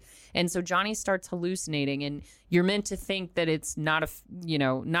hard. And so Johnny starts hallucinating, and you're meant to think that it's not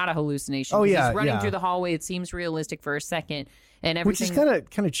a hallucination. Oh, 'Cause yeah, he's running yeah. through the hallway. It seems realistic for a second, and Which everything. is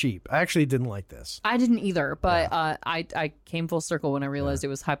kind of cheap. I actually didn't like this. I didn't either, but I came full circle when I realized it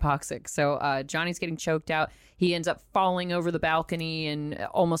was hypoxic. So Johnny's getting choked out. He ends up falling over the balcony and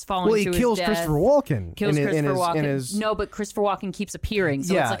almost falling Well, he to kills his death. Christopher Walken. Kills in Christopher Walken. his- No, but Christopher Walken keeps appearing,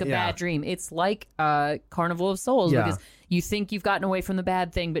 so Yeah, it's like a yeah. bad dream. It's like Carnival of Souls, Yeah. because you think you've gotten away from the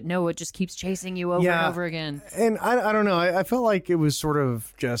bad thing, but no, it just keeps chasing you over and over again. And I don't know. I felt like it was sort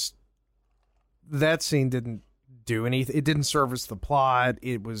of just that scene didn't do anything. It didn't service the plot.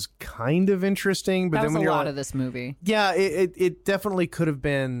 It was kind of interesting, but That then was when a you're lot like, of this movie. yeah, it definitely could have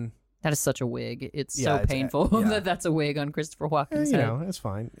been. That is such a wig. It's Yeah, so it's- painful yeah. that that's a wig on Christopher Walken's You head. know, it's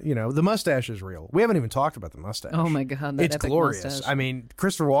fine. You know, the mustache is real. We haven't even talked about the mustache. Oh my god, that It's epic glorious. mustache. I mean,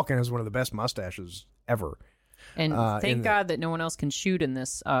 Christopher Walken has one of the best mustaches ever. And thank God that no one else can shoot in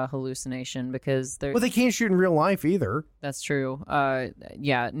this hallucination because they're. Well, they can't shoot in real life either. That's true.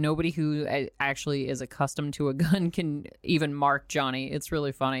 Yeah, nobody who actually is accustomed to a gun can even mark Johnny. It's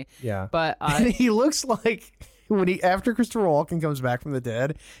really funny. Yeah. But and he looks like after Christopher Walken comes back from the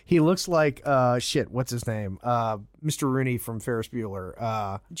dead, he looks like what's his name? Mr. Rooney from Ferris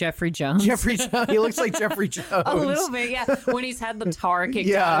Bueller. Jeffrey Jones. Jeffrey Jones. He looks like Jeffrey Jones. A little bit, yeah. When he's had the tar kicked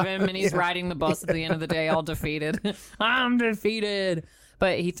out of him and he's riding the bus at the end of the day all defeated. I'm defeated.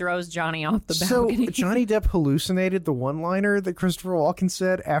 But he throws Johnny off the balcony. So Johnny Depp hallucinated the one-liner that Christopher Walken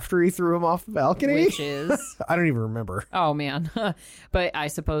said after he threw him off the balcony? Which is? I don't even remember. Oh, man. But I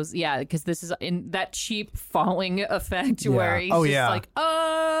suppose, yeah, because this is in that cheap falling effect where he's just like,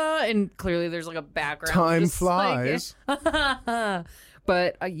 and clearly there's like a background. Time just flies. Like,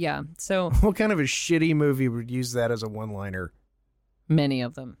 but yeah, so. What kind of a shitty movie would use that as a one-liner? Many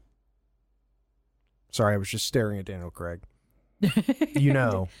of them. Sorry, I was just staring at Daniel Craig.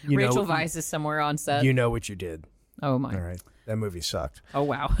 Rachel Weisz is somewhere on set. You know what you did. Oh, my. All right. That movie sucked. Oh,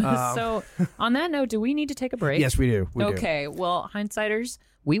 wow. So on that note, do we need to take a break? Yes, we do. We do. Well, Hindsighters,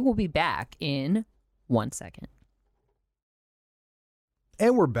 we will be back in 1 second.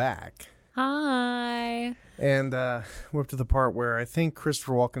 And we're back. Hi. And we're up to the part where I think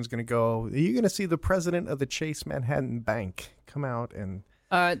Christopher Walken's going to go, are you going to see the president of the Chase Manhattan Bank come out and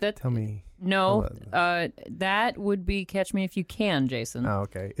tell me? No, that would be Catch Me If You Can, Jason. Oh,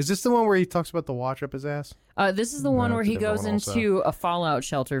 okay. Is this the one where he talks about the watch up his ass? This is the one where he goes into a fallout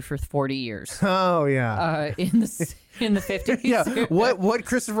shelter for 40 years. Oh, yeah. In the 50s. Yeah. What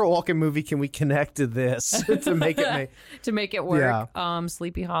Christopher Walken movie can we connect to this to make it work? Yeah.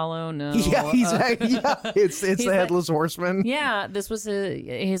 Sleepy Hollow, no. Yeah, it's the Headless Horseman. Yeah, this was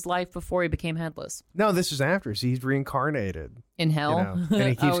his life before he became headless. No, this is after. So he's reincarnated. In hell? And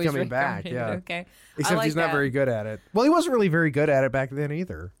he keeps coming back. Yeah. Okay. Except he's not very good at it. Well, he wasn't really very good at it back then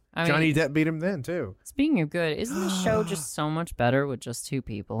either. Johnny Depp beat him then, too. Speaking of good, isn't the show just so much better with just two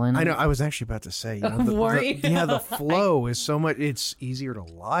people in it? I know. I was actually about to say, the flow is so much. It's easier to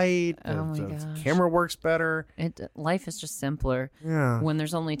light. The camera works better. Life is just simpler when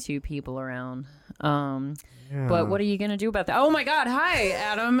there's only two people around. Yeah. But what are you going to do about that? Oh, my God. Hi,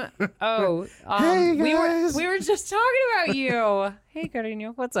 Adam. Hey, guys. We were just talking about you. Hey,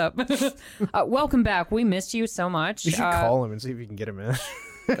 Carino. What's up? Welcome back. We missed you so much. You should call him and see if you can get him in.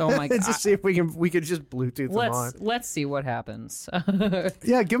 Oh my God! Just see if we could just Bluetooth him on. Let's see what happens.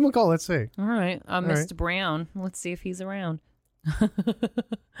 Yeah, give him a call. Let's see. All right, Mr. Brown. Let's see if he's around.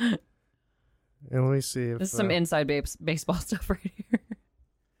 And let me see if this is some inside baseball stuff right here.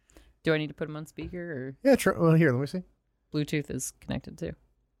 Do I need to put him on speaker or? Yeah, well, here. Let me see. Bluetooth is connected too.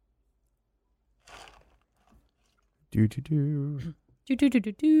 Do.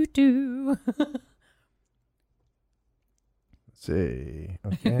 See.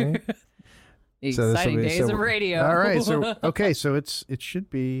 Okay. Exciting days of radio. All right. So it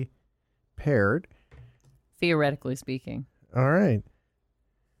should be paired. Theoretically speaking. All right.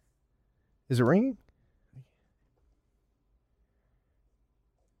 Is it ringing?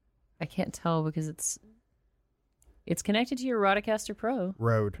 I can't tell because it's connected to your Rodecaster Pro.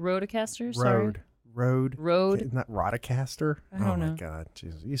 Rodecaster. Sorry. Rode. Not Rodecaster. I don't know. Oh my God.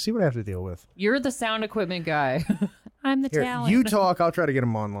 Jesus. You see what I have to deal with. You're the sound equipment guy. I'm the talent. You talk. I'll try to get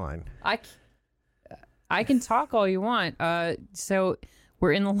him online. I can talk all you want. So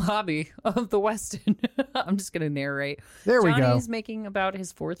we're in the lobby of the Westin. I'm just going to narrate. There we go. Johnny's making about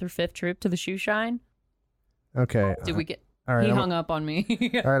his 4th or 5th trip to the shoe shine. Okay. Did we get... All right, he hung up on me.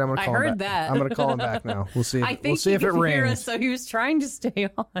 All right, I'm going to call him back. I heard that. I'm going to call him back now. We'll see. We'll see if it rings. So he was trying to stay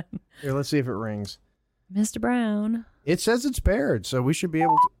on. Here, let's see if it rings. Mr. Brown. It says it's paired, so we should be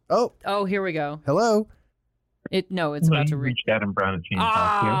able to... Oh, here we go. Hello? It's about to reach Adam Brown at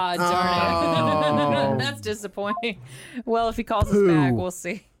darn it. That's disappointing. Well, if he calls us back, we'll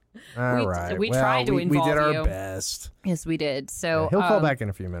see. All right. We tried to involve you. We did our best. Yes, we did. So he'll call back in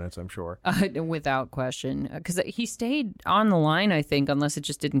a few minutes, I'm sure. Without question. Because he stayed on the line, I think, unless it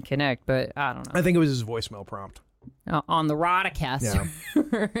just didn't connect. But I don't know. I think it was his voicemail prompt. On the Rodecaster.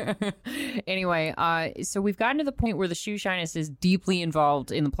 Yeah. Anyway, so we've gotten to the point where the shoe shinist is deeply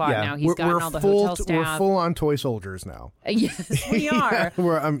involved in the plot now. He's gotten all the hotel staff. We're full on toy soldiers now. Yes, we are.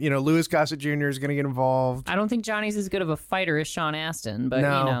 Louis Gossett Jr. is going to get involved. I don't think Johnny's as good of a fighter as Sean Astin,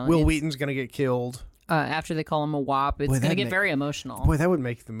 but Will Wheaton's going to get killed. After they call him a wop, it's going to get very emotional. Boy, that would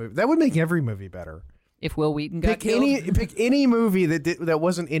make the movie. That would make every movie better. If Will Wheaton got killed. Pick any movie that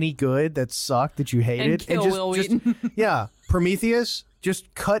wasn't any good, that sucked, that you hated, and kill Will Wheaton. Yeah, Prometheus,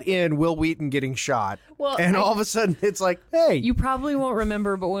 just cut in Will Wheaton getting shot. Well, and all of a sudden it's like, hey. You probably won't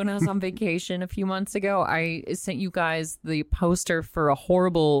remember, but when I was on vacation a few months ago, I sent you guys the poster for a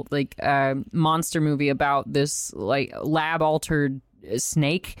horrible monster movie about this lab altered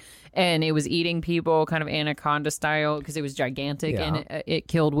snake, and it was eating people kind of anaconda style because it was gigantic, and it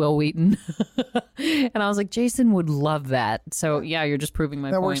killed Will Wheaton. And I was like, Jason would love that. So yeah, you're just proving my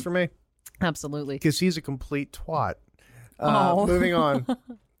point. That works for me. Absolutely. Because he's a complete twat. Moving on.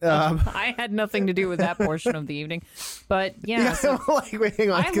 I had nothing to do with that portion of the evening, but yeah.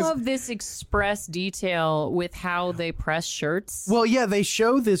 Hang on, I love this express detail with how they press shirts. Well, yeah, they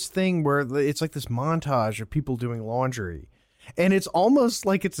show this thing where it's like this montage of people doing laundry. And it's almost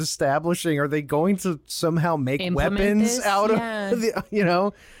like it's establishing, are they going to somehow make weapons out of the,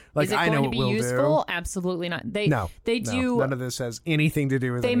 Like, is it I going know to what be we'll useful? do. Absolutely not. No, none of this has anything to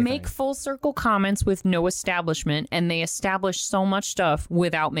do with anything. They make full circle comments with no establishment, and they establish so much stuff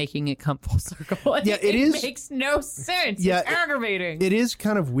without making it come full circle. Yeah, it makes no sense. Yeah, it's aggravating. It is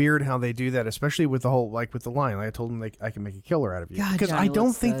kind of weird how they do that, especially with the whole, with the line. I told them I can make a killer out of you. God, because Johnny I don't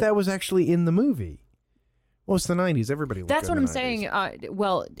looks think good. that was actually in the movie. Well, it's the 90s. Everybody looked That's good what in I'm the 90s. saying.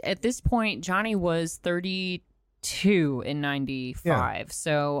 Well, at this point, Johnny was 32 in 95. Yeah.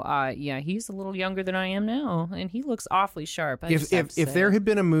 So, he's a little younger than I am now, and he looks awfully sharp. If there had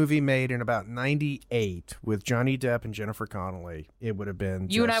been a movie made in about 98 with Johnny Depp and Jennifer Connelly, it would have been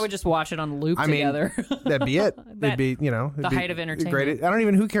You and I would just watch it on loop together. That'd be it. It'd be, the height of entertainment. I don't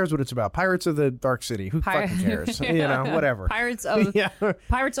even, who cares what it's about? Pirates of the Dark City. Who fucking cares? Whatever. Pirates of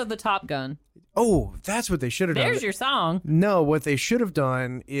the Top Gun. Oh, that's what they should have done. There's your song. No, what they should have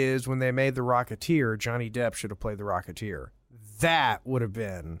done is when they made The Rocketeer, Johnny Depp should have played The Rocketeer. That would have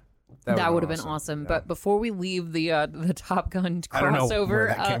been... That would have been awesome. Yeah. But before we leave the Top Gun crossover, I don't know where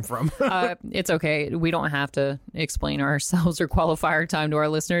that came from. It's okay. We don't have to explain ourselves or qualify our time to our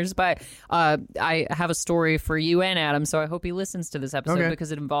listeners. But I have a story for you and Adam, so I hope he listens to this episode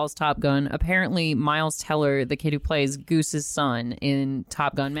because it involves Top Gun. Apparently, Miles Teller, the kid who plays Goose's son in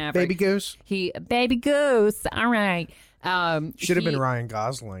Top Gun Maverick, Baby Goose. Baby Goose. All right. Should have been Ryan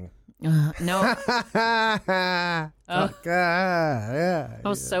Gosling. No. Yeah. I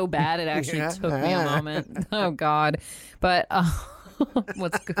was so bad it actually took me a moment. Oh God. But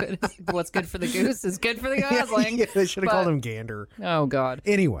what's good for the goose is good for the Gosling. Yeah, they should have called him Gander. Oh God.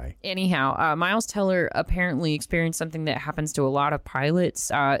 Anyhow, Miles Teller apparently experienced something that happens to a lot of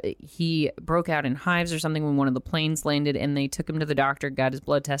pilots. He broke out in hives or something when one of the planes landed, and they took him to the doctor, got his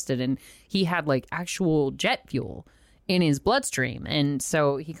blood tested, and he had actual jet fuel in his bloodstream. And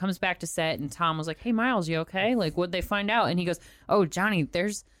so he comes back to set, and Tom was like, "Hey Miles, you okay? What'd they find out?" And he goes, "Oh Johnny,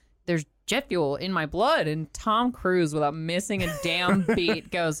 there's jet fuel in my blood." And Tom Cruise, without missing a damn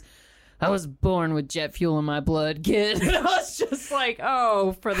beat, goes, "I was born with jet fuel in my blood, kid." And I was just like,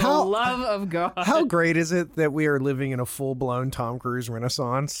 oh, for the love of God. How great is it that we are living in a full-blown Tom Cruise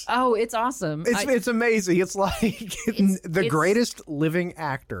renaissance? Oh, it's awesome. It's amazing. It's the greatest living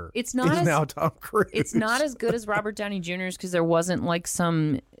actor is now Tom Cruise. It's not as good as Robert Downey Jr.'s because there wasn't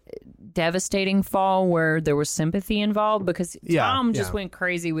some devastating fall where there was sympathy involved, because Tom just went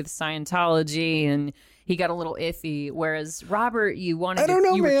crazy with Scientology and he got a little iffy, whereas Robert, I don't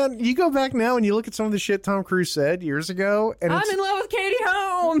know, man. You go back now and you look at some of the shit Tom Cruise said years ago, and I'm in love with Katie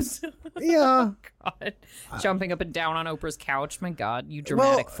Holmes. Yeah. Oh, God. Jumping up and down on Oprah's couch. My God, you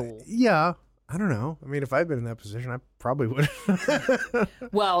dramatic fool. Yeah. I don't know. I mean, if I'd been in that position, I probably would.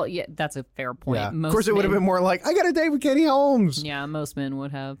 Well, yeah, that's a fair point. Yeah. Of course, it would have been more like, I got a date with Katie Holmes. Yeah, most men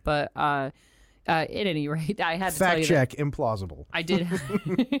would have. But at any rate, I had to tell you fact check, implausible. I did.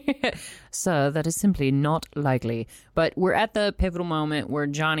 Sir, that is simply not likely. But we're at the pivotal moment where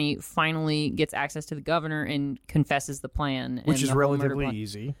Johnny finally gets access to the governor and confesses the plan. Which is relatively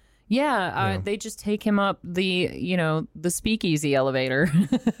easy. Yeah, they just take him up the speakeasy elevator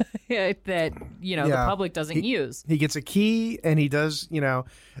that, the public doesn't use. He gets a key and he does,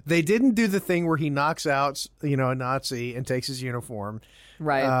 they didn't do the thing where he knocks out, a Nazi and takes his uniform.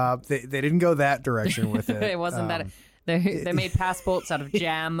 Right. They didn't go that direction with it. It wasn't that. They made passports out of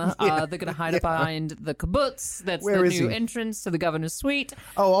jam. They're going to hide behind the kibbutz. That's the new entrance to the governor's suite.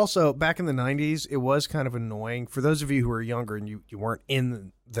 Oh, also, back in the 90s, it was kind of annoying. For those of you who are younger and you weren't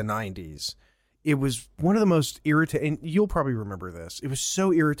in the 90s, it was one of the most irritating. You'll probably remember this. It was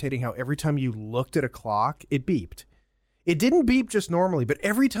so irritating how every time you looked at a clock, it beeped. It didn't beep just normally, but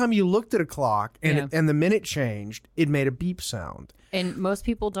every time you looked at a clock and the minute changed, it made a beep sound. And most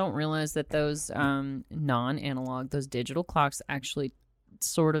people don't realize that those non-analog, those digital clocks actually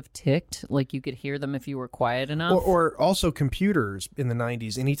sort of ticked, like you could hear them if you were quiet enough. Or also computers in the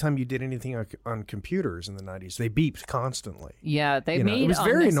 90s. Anytime you did anything on computers in the 90s, they beeped constantly. Yeah, they made it was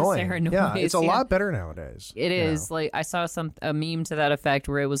very annoying. Noise. Yeah, it's a lot better nowadays. It is. Like, I saw a meme to that effect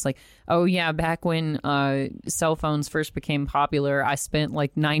where it was like, oh yeah, back when cell phones first became popular, I spent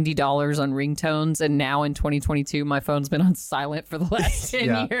like $90 on ringtones, and now in 2022, my phone's been on silent for the last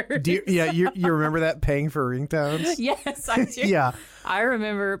 10 years. You remember that, paying for ringtones? Yes, I do. Yeah. I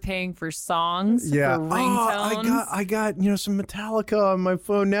remember paying for songs, for ringtones. I got some Metallica on my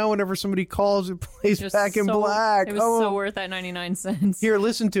phone. Now whenever somebody calls, it plays Back in Black. It was so worth that 99 cents. Here,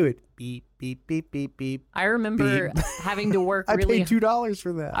 listen to it. Beep, beep, beep, beep, beep. I remember having to work really... I paid $2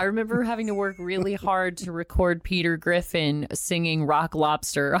 for that. I remember having to work really hard to record Peter Griffin singing Rock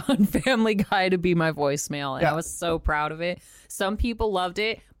Lobster on Family Guy to be my voicemail, and I was so proud of it. Some people loved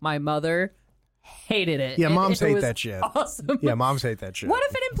it. My mother hated it. Yeah, moms hate that shit. Awesome. Yeah, moms hate that shit. What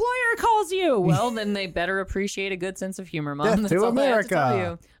if an employer calls you? Well, then they better appreciate a good sense of humor, Mom. Death That's to all America. I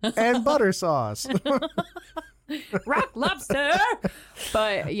have to tell you. And butter sauce. Rock Lobster.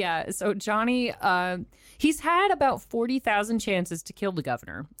 But yeah, so Johnny, he's had about 40,000 chances to kill the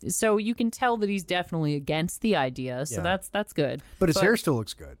governor. So you can tell that he's definitely against the idea. So that's good. But his hair still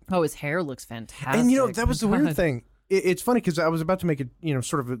looks good. Oh, his hair looks fantastic. And that was the weird thing. It's funny because I was about to make it,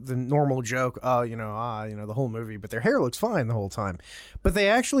 sort of the normal joke, the whole movie, but their hair looks fine the whole time. But they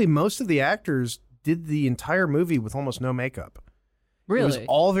actually, most of the actors did the entire movie with almost no makeup. Really? It was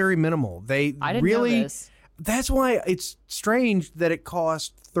all very minimal. I didn't know this. That's why it's strange that it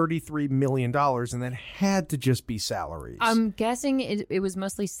cost $33 million and that had to just be salaries. I'm guessing it was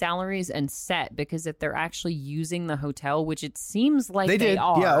mostly salaries and set, because if they're actually using the hotel, which it seems like they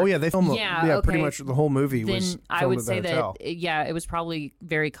are. Yeah, oh yeah, they filmed pretty much the whole movie then was filmed I would at say the hotel. that, it was probably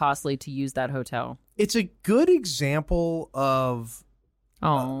very costly to use that hotel. It's a good example of...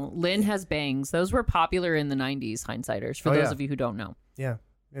 Lynn has bangs. Those were popular in the 90s, hindsighters, for those of you who don't know. Yeah.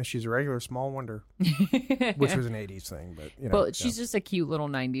 Yeah, she's a regular small wonder, which was an 80s thing, but Well, she's just a cute little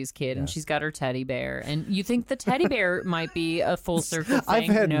 90s kid, and she's got her teddy bear. And you think the teddy bear might be a full circle thing? I've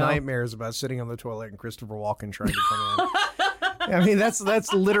had nightmares about sitting on the toilet and Christopher Walken trying to come in. I mean,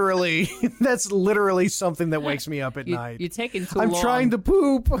 that's literally something that wakes me up at night. You're taking too long. I'm trying to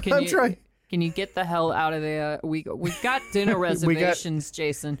poop. Can you get the hell out of there? We've got dinner reservations,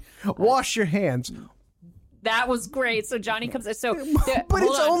 Jason. Wash your hands. That was great. So Johnny comes in. So, but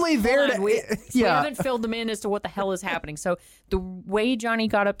it's only there to... We haven't filled them in as to what the hell is happening. So the way Johnny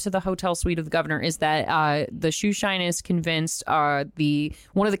got up to the hotel suite of the governor is that the shoe shiners convinced one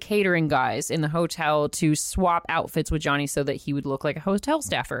of the catering guys in the hotel to swap outfits with Johnny so that he would look like a hotel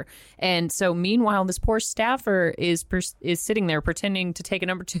staffer. And so meanwhile, this poor staffer is sitting there pretending to take a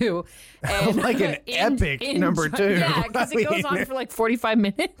number two. And like an epic number two. Yeah, because it goes on for like 45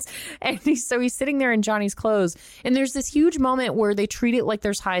 minutes. And he's sitting there in Johnny's clothes. And there's this huge moment where they treat it like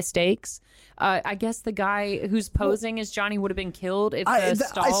there's high stakes. I guess the guy who's posing as Johnny would have been killed if the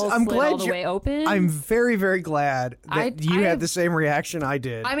stall slid all the way open. I'm very, very glad that you had the same reaction I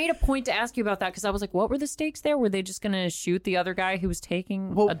did. I made a point to ask you about that because I was like, what were the stakes there? Were they just going to shoot the other guy who was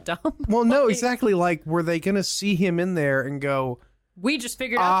taking a dump? Well, no, exactly. Like, were they going to see him in there and go... We just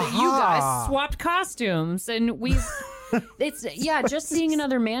figured out that you guys swapped costumes, and we've... just seeing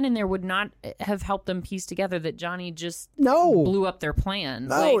another man in there would not have helped them piece together that Johnny just blew up their plan.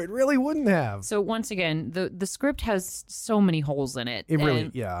 No, it really wouldn't have. So once again, the script has so many holes in it. It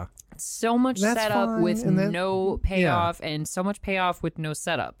really, so much setup with no payoff, and so much payoff with no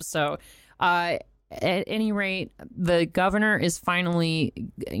setup. So, at any rate, the governor is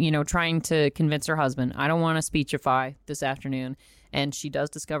finally, trying to convince her husband, I don't want to speechify this afternoon. And she does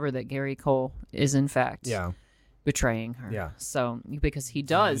discover that Gary Cole is, in fact, betraying her. Yeah. So, because he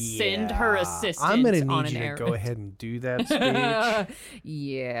does send her assistant I'm going to on need an you errand. to go ahead and do that speech.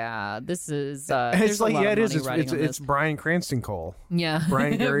 this is... it's like, it's Bryan Cranston Cole. Yeah.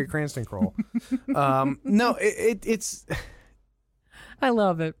 Brian Gary Cranston Cole. No, it's... I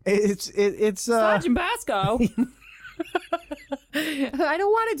love it. It's Sergeant Basco. I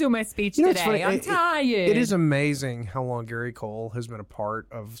don't want to do my speech today. I'm tired. It is amazing how long Gary Cole has been a part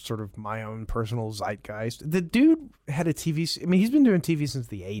of sort of my own personal zeitgeist. The dude had a TV... I mean, he's been doing TV since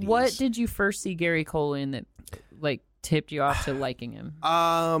the 80s. What did you first see Gary Cole in that, tipped you off to liking him?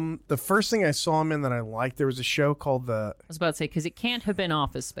 The first thing I saw him in that I liked, there was a show called I was about to say, because it can't have been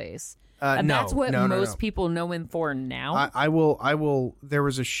Office Space. That's what most people know him for now. I will. There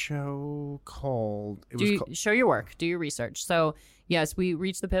was a show called... Show your work. Do your research. So, yes, we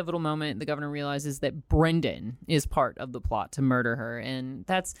reach the pivotal moment. The governor realizes that Brendan is part of the plot to murder her. And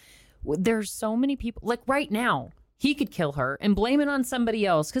there's so many people... Like, right now, he could kill her and blame it on somebody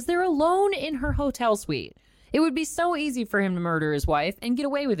else because they're alone in her hotel suite. It would be so easy for him to murder his wife and get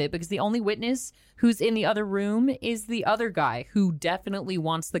away with it because the only witness who's in the other room is the other guy who definitely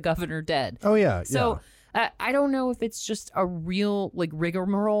wants the governor dead. Oh, yeah. So I don't know if it's just a real like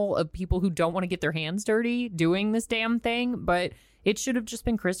rigmarole of people who don't want to get their hands dirty doing this damn thing, but it should have just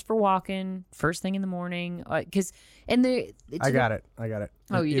been Christopher Walken first thing in the morning. I got it.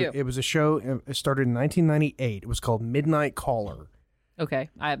 Oh, you do? It was a show. It started in 1998. It was called Midnight Caller. Okay.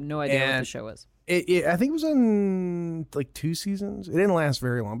 I have no idea what the show is. I think it was on like 2 seasons. It didn't last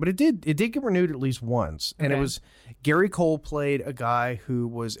very long, but it did get renewed at least once. And it was Gary Cole played a guy who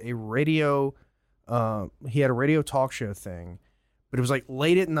was a radio. He had a radio talk show thing, but it was like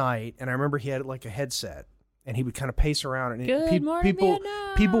late at night. And I remember he had like a headset, and he would kind of pace around, and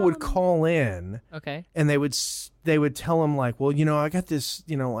people would call in. Okay. And they would tell him like, well, I got this,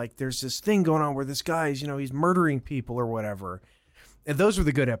 like there's this thing going on where this guy's, he's murdering people or whatever. And those were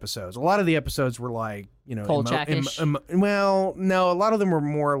the good episodes. A lot of the episodes were like, Kolchak-ish. Well, no, a lot of them were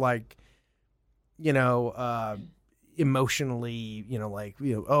more like, emotionally,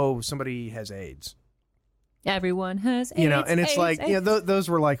 oh, somebody has AIDS. Everyone has AIDS. And it's AIDS, like, AIDS. those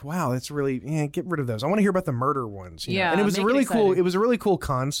were like, wow, that's really, get rid of those. I want to hear about the murder ones. Yeah, and it was make a really it cool. exciting. It was a really cool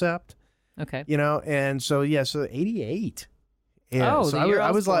concept. Okay. And so 88. Yeah, Oh, so the year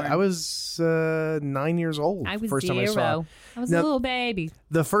I was born. I was 9 years old. I was first 0. time I saw. I was Now- a little baby.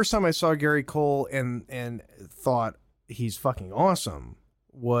 The first time I saw Gary Cole and thought he's fucking awesome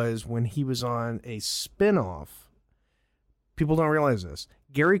was when he was on a spinoff. People don't realize this.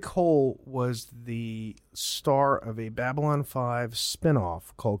 Gary Cole was the star of a Babylon 5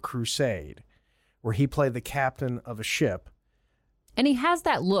 spinoff called Crusade, where he played the captain of a ship. And he has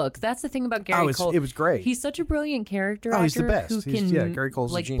that look. That's the thing about Gary Cole. It was great. He's such a brilliant character Oh, he's the actor best. who He's- can yeah, Gary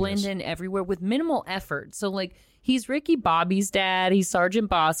Cole's a like genius. blend in everywhere with minimal effort. So like he's Ricky Bobby's dad. He's Sergeant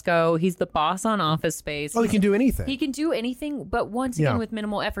Bosco. He's the boss on Office Space. Well, he can do anything. He can do anything, but once again Yeah. with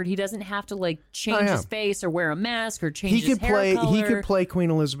minimal effort. He doesn't have to like change yeah. his face or wear a mask or change he his could hair play. color. He could play Queen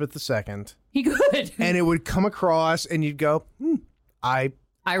Elizabeth II, He could. and it would come across, and you'd go, I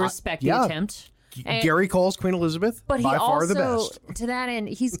respect yeah. the attempt. And- Gary Cole's Queen Elizabeth, But he by far also, the best. to that end,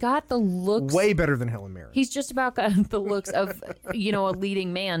 he's got the looks. Way better than Helen Mirren. He's just about got the looks of, a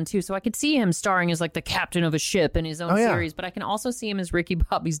leading man, too. So I could see him starring as, like, the captain of a ship in his own yeah. series. But I can also see him as Ricky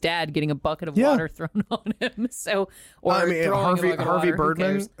Bobby's dad getting a bucket of Yeah. water thrown on him. So, or throwing Harvey, a bucket of Harvey water, who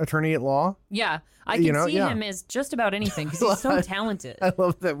Birdman, cares? attorney at law. Yeah. I can see yeah. him as just about anything because he's so talented. I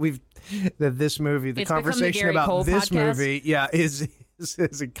love that this movie, the It's become the conversation Gary about Cole this podcast. movie,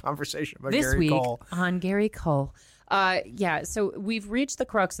 is a conversation about This Gary week Cole. on Gary Cole. So we've reached the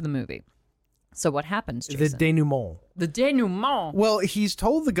crux of the movie. So what happens, The Jason? denouement. The denouement. Well, he's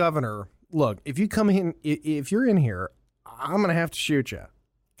told the governor, look, if you come in, if you're in here, I'm going to have to shoot you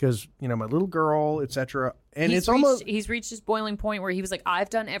because, my little girl, etc. And He's reached his boiling point where he was like,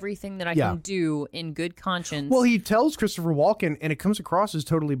 I've done everything that I Yeah. can do in good conscience. Well, he tells Christopher Walken, and it comes across as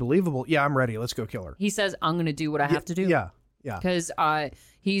totally believable. Yeah, I'm ready. Let's go kill her. he says, I'm going to do what I have to do. Yeah. Because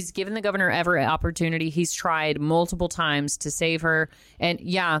he's given the governor every opportunity. He's tried multiple times to save her. And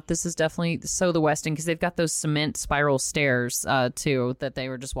yeah, this is definitely so the Westin because they've got those cement spiral stairs too that they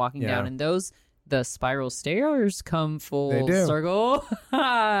were just walking down. And the spiral stairs come full They do. circle.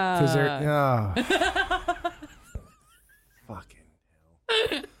 Because they're,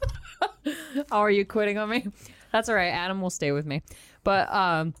 fucking. Oh, are you quitting on me? That's all right. Adam will stay with me. But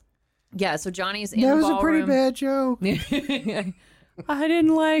yeah, so Johnny's in That the was a ballroom. pretty bad joke. I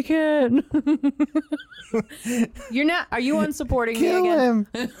didn't like it. You're not. Are you unsupporting me Kill again?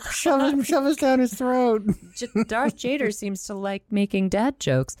 him. Shove us down his throat. Darth Jader seems to like making dad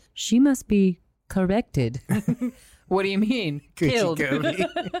jokes. She must be corrected. What do you mean? Killed. Kobe.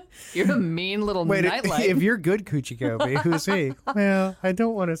 You're a mean little Wait, nightlight. if you're good Coochie Kobe, who's he? Well, I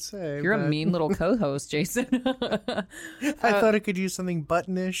don't want to say. You're a but mean little co-host, Jason. I thought I could use something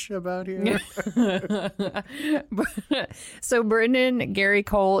buttonish about here. So Brendan Gary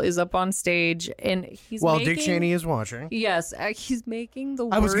Cole is up on stage and he's While making, Dick Cheney is watching. Yes, he's making the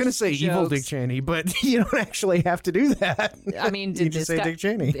worst I was going to say evil Dick jokes. Cheney, but you don't actually have to do that. I mean, you did just this say guy, Dick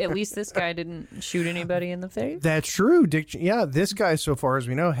Cheney. At least this guy didn't shoot anybody in the face. That's true. Yeah, this guy, so far as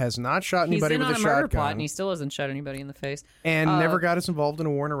we know, has not shot He's anybody in with on a a murder plot, shotgun and he still hasn't shot anybody in the face. and never got us involved in a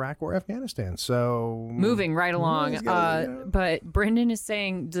war in Iraq or Afghanistan. So Moving right along, he's got- yeah. but Brendan is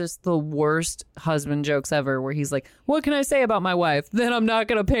saying just the worst husband jokes ever, where he's like, "What can I say about my wife that I'm not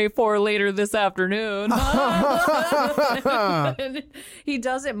going to pay for later this afternoon?" And he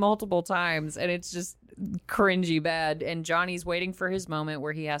does it multiple times, and it's just cringy bad. And Johnny's waiting for his moment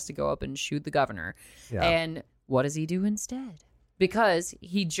where he has to go up and shoot the governor. Yeah. And what does he do instead? Because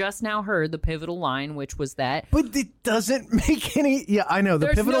he just now heard the pivotal line, which was that. But it doesn't make any. Yeah, I know. The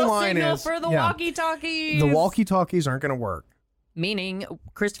There's pivotal no line signal is for the yeah, walkie-talkies. the walkie-talkies aren't going to work. Meaning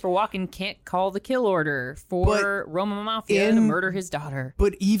Christopher Walken can't call the kill order for Roma Mafia to murder his daughter.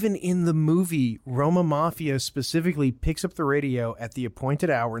 But even in the movie, Roma Mafia specifically picks up the radio at the appointed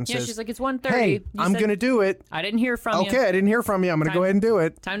hour and says, she's like, it's 1:30. hey, You I'm said- going to do it. I didn't hear from you. Okay, I didn't hear from you. I'm going to go ahead and do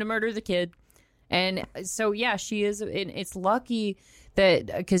it. Time to murder the kid. And so, yeah, she is. And it's lucky that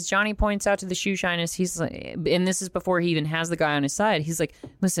because Johnny points out to the shoe shiners, he's like, and this is before he even has the guy on his side. He's like,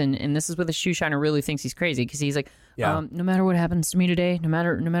 listen, and this is what the shoe shiner really thinks he's crazy because he's like, Yeah. no matter what happens to me today, no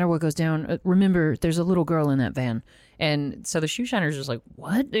matter what goes down, remember, there's a little girl in that van. And so the shoe shiner's just like,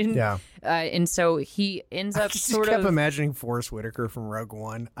 what? And, Yeah. And so he ends I up just sort kept of. imagining Forrest Whitaker from Rogue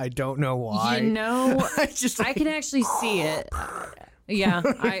One. I don't know why. You know, I I can actually see it. Yeah,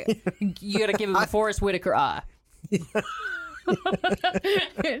 you got to give him the Forrest Whitaker eye.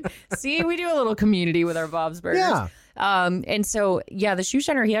 See, we do a little community with our Bob's Burgers. Yeah. And so, yeah, the shoe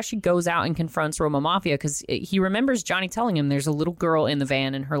shiner, he actually goes out and confronts Roma Mafia because he remembers Johnny telling him there's a little girl in the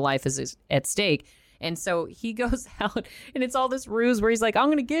van and her life is at stake. And so he goes out, and it's all this ruse where he's like,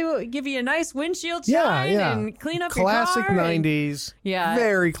 I'm going to give you a nice windshield shine and clean up classic your car. Classic 90s. Yeah.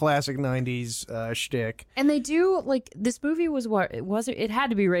 Very classic 90s shtick. And they do, like, this movie was what? It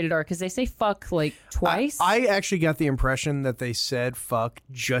had to be rated R because they say fuck, like, twice. I actually got the impression that they said fuck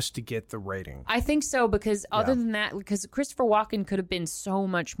just to get the rating. I think so because other than that, because Christopher Walken could have been so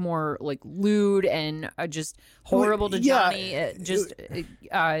much more, like, lewd and just horrible to Johnny.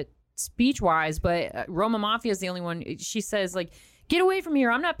 Speech-wise, but Roma Mafia is the only one. She says, like, get away from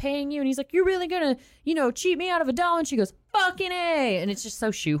here. I'm not paying you. And he's like, you're really going to, cheat me out of $1. And she goes, fucking A. And it's just so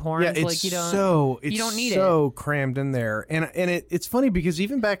shoehorned. Yeah, it's like, you don't need so crammed in there. And it's funny because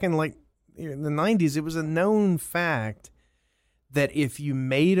even back in, like, in the 90s, it was a known fact that if you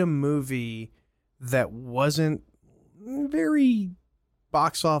made a movie that wasn't very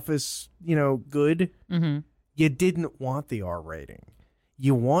box office, good, you didn't want the R rating.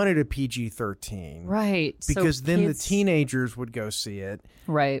 You wanted a PG-13. Right. Because so then kids, the teenagers would go see it.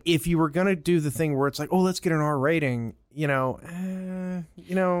 Right. If you were going to do the thing where it's like, oh, let's get an R rating, Well,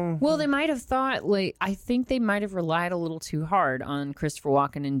 they might have thought, like, I think they might have relied a little too hard on Christopher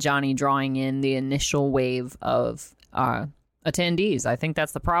Walken and Johnny drawing in the initial wave of attendees. I think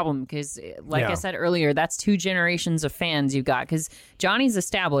that's the problem because, like I said earlier, that's 2 generations of fans you've got because Johnny's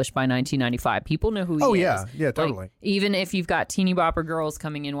established by 1995. People know who he is. Oh, yeah. Yeah, totally. Like, even if you've got teeny bopper girls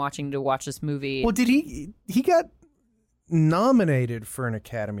coming in watch this movie. Well, did he got nominated for an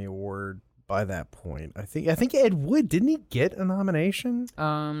Academy Award by that point? I think Ed Wood, didn't he get a nomination?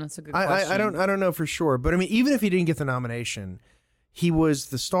 That's a good question. I don't know for sure, but I mean, even if he didn't get the nomination, he was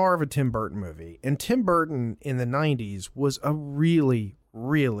the star of a Tim Burton movie, and Tim Burton in the 90s was a really,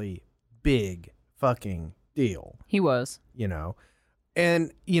 really big fucking deal. He was.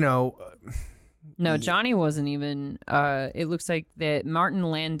 And No, Johnny wasn't even. It looks like that Martin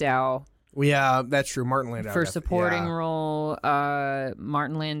Landau. Yeah, that's true. Martin Landau For supporting role,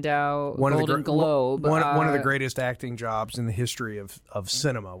 Martin Landau, Golden Globe. One of the greatest acting jobs in the history of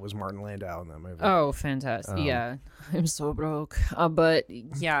cinema was Martin Landau in that movie. Oh, fantastic. Yeah. I'm so broke. But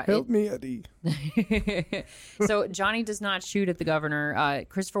yeah. Help me, Eddie. So Johnny does not shoot at the governor.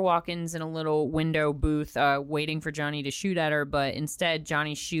 Christopher Walken's in a little window booth waiting for Johnny to shoot at her, but instead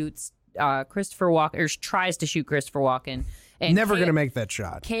Johnny shoots Christopher Walken, or tries to shoot Christopher Walken. And Never going to make that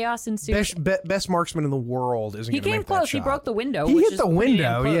shot. Chaos ensues. Best marksman in the world isn't going to make that shot. He came close. He broke the window. He which hit is the putting it in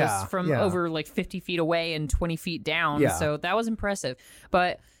window, post yeah. from over like 50 feet away and 20 feet down. Yeah. So that was impressive.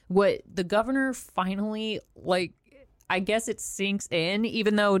 But what the governor finally, like, I guess it sinks in,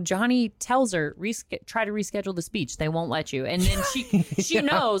 even though Johnny tells her, try to reschedule the speech. They won't let you. And then she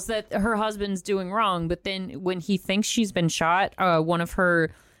knows that her husband's doing wrong. But then when he thinks she's been shot, one of her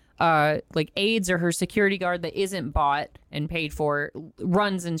like aides or her security guard that isn't bought and paid for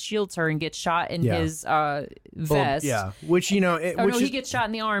runs and shields her and gets shot in his vest. Which he gets shot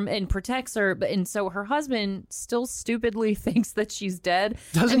in the arm and protects her. And so her husband still stupidly thinks that she's dead.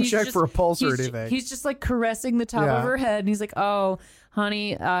 Doesn't check for a pulse or anything. He's just like caressing the top of her head, and he's like, "Oh,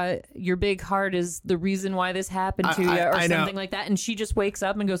 honey, your big heart is the reason why this happened to you," or something like that. And she just wakes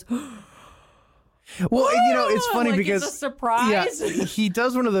up and goes. Well, it's funny like because it's a surprise. Yeah, he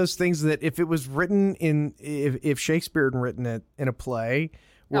does one of those things that if it was written if Shakespeare had written it in a play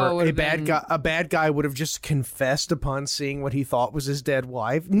where a bad guy would have just confessed upon seeing what he thought was his dead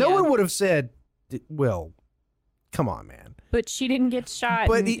wife, no one would have said, "Will, come on, man." But she didn't get shot.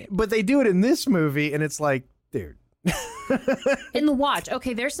 But they do it in this movie, and it's like, dude, In the watch.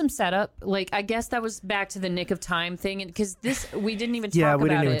 Okay, there's some setup. Like, I guess that was back to the Nick of Time thing, because we didn't even talk about it. Yeah, we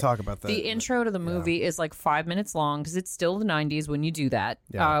didn't even talk about that. The intro to the movie is like 5 minutes long, because it's still the 90s when you do that.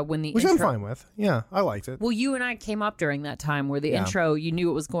 Yeah. Which I'm fine with. Yeah, I liked it. Well, you and I came up during that time where the intro, you knew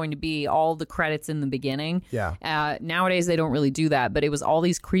it was going to be all the credits in the beginning. Yeah. Nowadays, they don't really do that, but it was all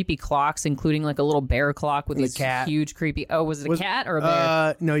these creepy clocks, including like a little bear clock with these cat. huge creepy... Oh, was it a cat or a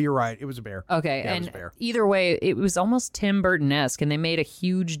bear? No, you're right. It was a bear. Okay, yeah, and it was a bear. Either way, it was almost Tim Burton-esque, and they made a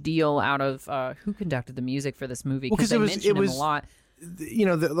huge deal out of who conducted the music for this movie, because they mentioned him a lot. You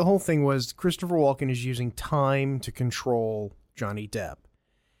know, the whole thing was Christopher Walken is using time to control Johnny Depp.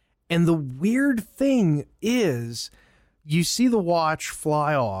 And the weird thing is, you see the watch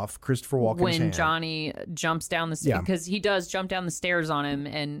fly off Christopher Walken's when hand. Johnny jumps down the stairs, because he does jump down the stairs on him,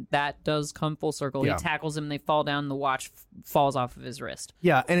 and that does come full circle. Yeah. He tackles him, they fall down, the watch falls off of his wrist.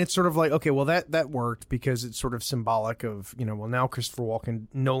 Yeah, and it's sort of like, okay, well, that worked because it's sort of symbolic of, you know, well, now Christopher Walken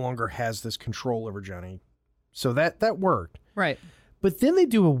no longer has this control over Johnny. So that worked. Right. But then they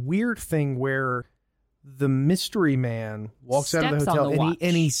do a weird thing where the mystery man walks out of the Steps on hotel, the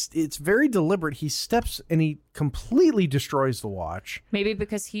and watch. it's very deliberate. He steps and he completely destroys the watch. Maybe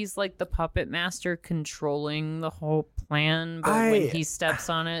because he's like the puppet master controlling the whole plan, but when he steps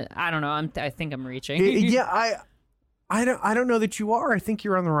on it, I don't know. I think I'm reaching. Yeah, I don't know that you are. I think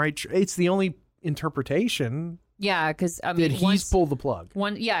you're on the right. It's the only interpretation. Yeah, because I mean, that he's pulled the plug.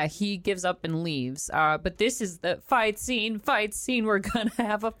 He gives up and leaves. But this is the fight scene. We're gonna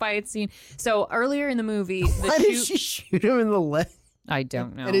have a fight scene. So earlier in the movie, Why did she shoot him in the leg? I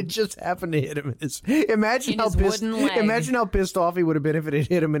don't know. And it just happened to hit him in his. Imagine how pissed off he would have been if it had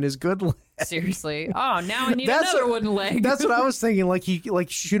hit him in his good leg. Seriously. Oh, now I need another wooden leg. That's what I was thinking. Like he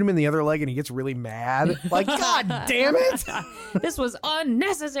shoot him in the other leg and he gets really mad. Like, God damn it! This was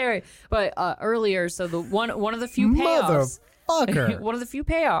unnecessary. But earlier, so the one of the few payoffs. Motherfucker. One of the few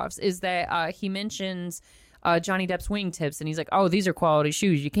payoffs is that he mentions Johnny Depp's wingtips, and he's like, "Oh, these are quality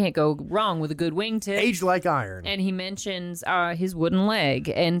shoes. You can't go wrong with a good wingtip." Aged like iron. And he mentions his wooden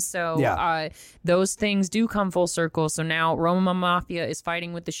leg, and so those things do come full circle. So now Roma Mafia is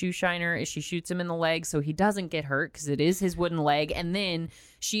fighting with the shoe shiner as she shoots him in the leg, so he doesn't get hurt because it is his wooden leg. And then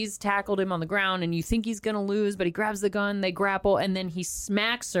she's tackled him on the ground, and you think he's gonna lose, but he grabs the gun, they grapple, and then he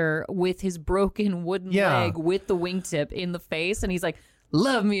smacks her with his broken wooden leg with the wingtip in the face, and he's like,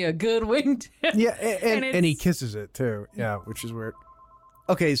 "Love me a good wingtip." Yeah, and he kisses it too. Yeah, which is weird.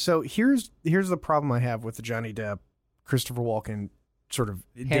 Okay, so here's the problem I have with the Johnny Depp, Christopher Walken sort of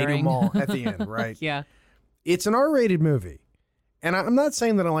denouement at the end, right? Yeah. It's an R-rated movie. And I'm not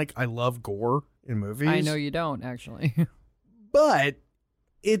saying that I love gore in movies. I know you don't, actually. But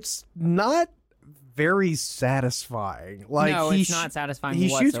it's not very satisfying. Like, no, it's not satisfying He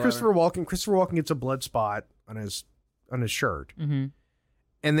whatsoever. shoots Christopher Walken. Christopher Walken gets a blood spot on his shirt. Mm-hmm.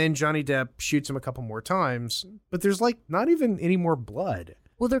 And then Johnny Depp shoots him a couple more times, but there's not even any more blood.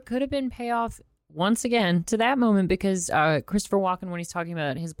 Well, there could have been payoff once again to that moment, because Christopher Walken, when he's talking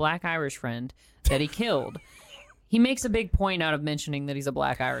about his black Irish friend that he killed, he makes a big point out of mentioning that he's a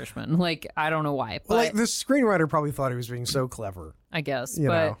black Irishman. Like, I don't know why. But the screenwriter probably thought he was being so clever. I guess. You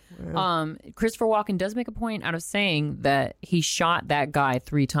but know. Christopher Walken does make a point out of saying that he shot that guy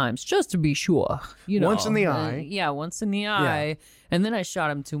 3 times just to be sure. You know, once in the eye. Yeah, once in the eye. Yeah. And then I shot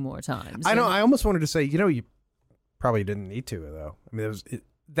him 2 more times. I know. I almost wanted to say, you probably didn't need to, though. I mean,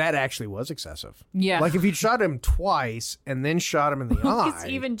 that actually was excessive. Yeah. Like, if he'd shot him twice and then shot him in the eye. Because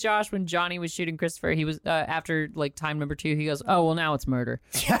even Josh, when Johnny was shooting Christopher, he was, after, time number 2, he goes, "Oh, well, now it's murder."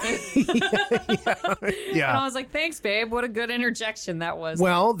 Yeah. And I was like, thanks, babe. What a good interjection that was.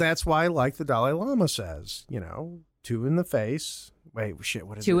 Well, that's why, like the Dalai Lama says, 2 in the face. Wait, shit,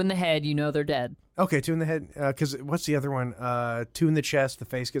 what is it? 2 in the head, you know they're dead. Okay, 2 in the head. Because what's the other one? 2 in the chest, the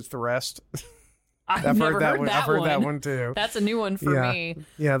face gets the rest. I've never heard that one. I've heard that one too. That's a new one for me.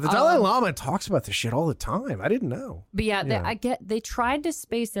 Yeah, the Dalai Lama talks about this shit all the time. I didn't know. But they tried to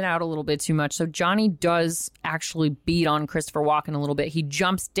space it out a little bit too much. So Johnny does actually beat on Christopher Walken a little bit. He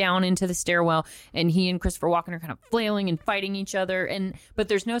jumps down into the stairwell, and he and Christopher Walken are kind of flailing and fighting each other. But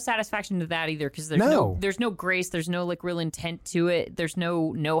there's no satisfaction to that either, because there's no grace, there's no real intent to it. There's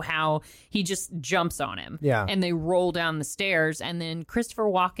no know-how. He just jumps on him. Yeah. And they roll down the stairs, and then Christopher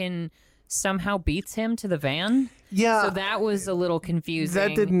Walken somehow beats him to the van. Yeah, so that was a little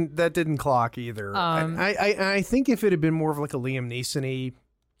confusing. That didn't clock either. I think if it had been more of like a Liam Neeson-y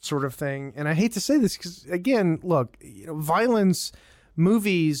sort of thing, and I hate to say this because, again, look, violence,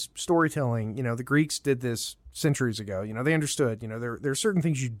 movies, storytelling. The Greeks did this centuries ago. They understood. There are certain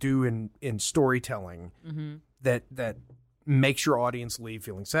things you do in storytelling that makes your audience leave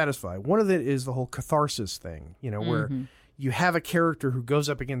feeling satisfied. One of it is the whole catharsis thing, where you have a character who goes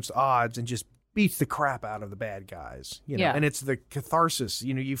up against odds and just beats the crap out of the bad guys, and it's the catharsis.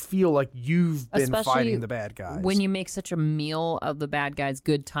 You feel like you've been Especially fighting the bad guys. when you make such a meal of the bad guys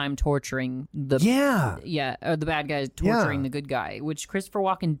good time torturing the or the bad guys torturing the good guy, which Christopher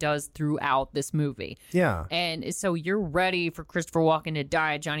Walken does throughout this movie. And so you're ready for Christopher Walken to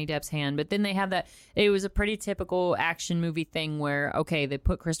die at Johnny Depp's hand, but then they have that. It was a pretty typical action movie thing where they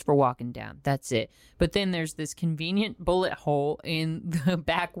put Christopher Walken down, that's it, but then there's this convenient bullet hole in the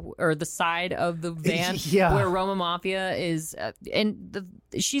back or the side of the van where Roma Mafia is,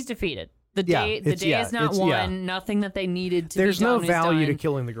 she's defeated. The day is not won. Nothing that they needed to. There's be done no value is done, to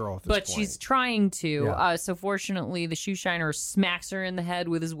killing the girl at this but point. she's trying to. So fortunately, the shoe shiner smacks her in the head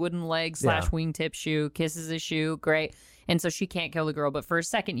with his wooden leg / wingtip shoe, kisses his shoe, great. And so she can't kill the girl, but for a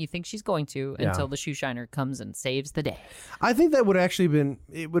second you think she's going to until the shoe shiner comes and saves the day. I think that would actually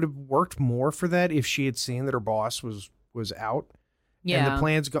it would have worked more for that if she had seen that her boss was out. And the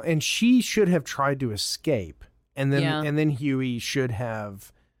plans go, and she should have tried to escape, and then Huey should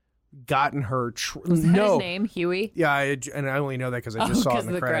have gotten her. Was that his name, Huey? Yeah, and I only know that because I just saw it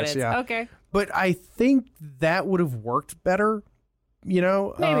in the credits. Yeah, okay. But I think that would have worked better. Maybe.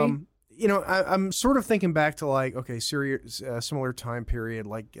 I'm sort of thinking back to similar time period,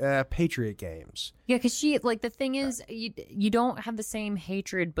 Patriot Games. Yeah, because the thing is, you don't have the same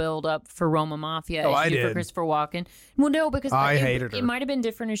hatred build up for Roma Mafia as you do for Christopher Walken. Well, no, because I hated her. It might have been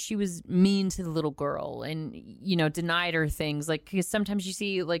different if she was mean to the little girl and denied her things. Because sometimes you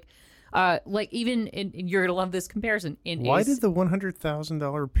see even you're gonna love this comparison. Why did the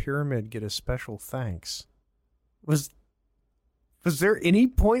 $100,000 pyramid get a special thanks? Was there any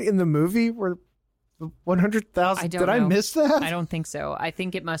point in the movie where the 100,000? Did I miss that? I don't think so. I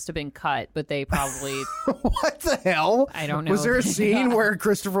think it must have been cut, but they probably. What the hell? I don't know. Was there a scene where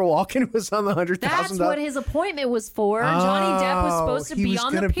Christopher Walken was on the $100,000? That's what his appointment was for. Johnny Depp was supposed to be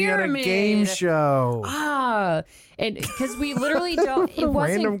on the pyramid. Be on a game show. And because we literally don't. It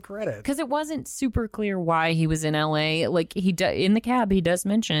wasn't random credit because it wasn't super clear why he was in L.A. In the cab, he does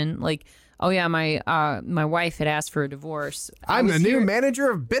mention oh yeah, my wife had asked for a divorce. I'm the new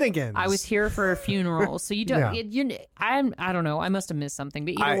manager of Binnigan's. I was here for a funeral, so you don't. I don't know. I must have missed something,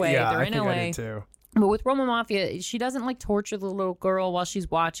 but either way, they're in LA. I did too. But with Roma Mafia, she doesn't torture the little girl while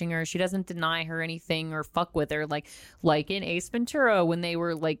she's watching her. She doesn't deny her anything or fuck with her like in Ace Ventura when they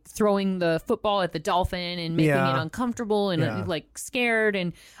were throwing the football at the dolphin and making it uncomfortable and scared.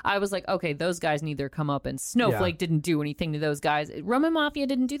 And I was like, okay, those guys need their comeuppance. Snowflake didn't do anything to those guys. Roma Mafia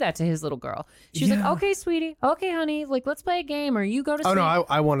didn't do that to his little girl. She was like, okay, sweetie, okay, honey, let's play a game or you go to sleep. Oh no,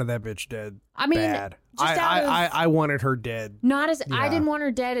 I wanted that bitch dead. I mean, bad. I wanted her dead. I didn't want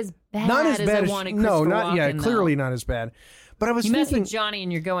her dead as bad as I wanted Christopher Walken, clearly not as bad. But I was you thinking, mess with Johnny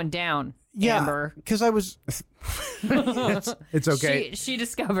and you're going down. Yeah, Amber. Because I was. it's okay. She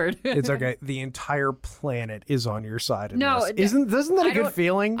discovered. It's okay. The entire planet is on your side. Doesn't that a good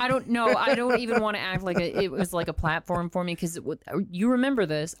feeling? I don't know. I don't even want to act like it was like a platform for me because you remember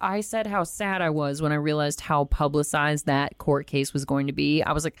this. I said how sad I was when I realized how publicized that court case was going to be.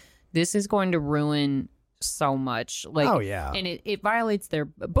 I was like, this is going to ruin so much, and it violates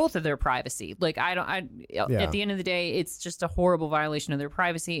both of their privacy. At the end of the day, it's just a horrible violation of their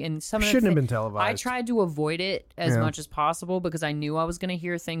privacy, and some shouldn't have been televised. I tried to avoid it as much as possible because I knew I was going to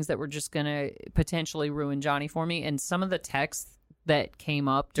hear things that were just going to potentially ruin Johnny for me, and some of the texts that came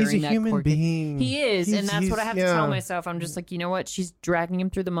up during that human court being. He is, and that's what I have to tell myself. I'm just like, you know what? She's dragging him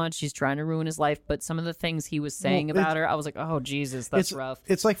through the mud. She's trying to ruin his life. But some of the things he was saying about her, I was like, oh, Jesus, that's rough.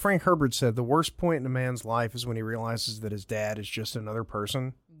 It's like Frank Herbert said, the worst point in a man's life is when he realizes that his dad is just another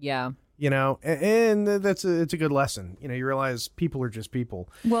person. Yeah. And it's a good lesson. You realize people are just people.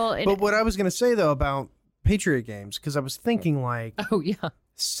 Well, but what I was going to say, though, about Patriot Games, because I was thinking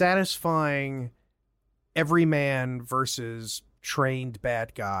satisfying every man versus trained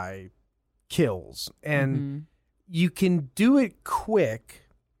bad guy kills, and you can do it quick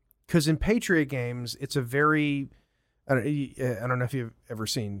because in Patriot Games it's a very I don't know if you've ever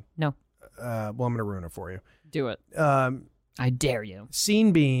seen. No. Well, I'm gonna ruin it for you. Do it. I dare you.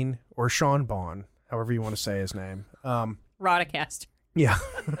 Sean Bean or Sean Bond, however you want to say his name. Rodicaster. Yeah,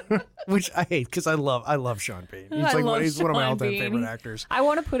 which I hate because I love Sean Bean. He's one of my all-time favorite actors. I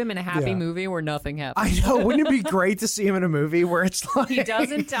want to put him in a happy movie where nothing happens. I know. Wouldn't it be great to see him in a movie where it's like he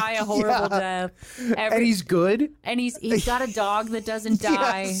doesn't die a horrible death, and he's good, and he's got a dog that doesn't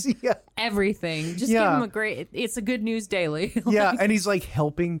die. Everything. Just give him a great. It's a Good News Daily. And he's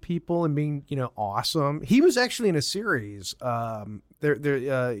helping people and being awesome. He was actually in a series.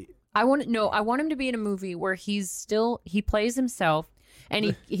 I want him to be in a movie where he plays himself,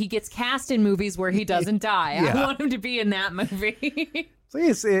 and he gets cast in movies where he doesn't die. Yeah. I want him to be in that movie.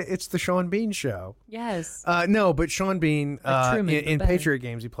 It's the Sean Bean show. Yes. No, but Sean Bean in better. Patriot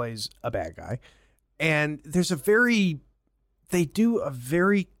Games, he plays a bad guy, and they do a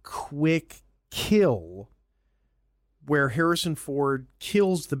very quick kill where Harrison Ford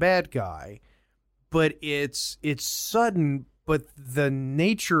kills the bad guy, but it's sudden. But the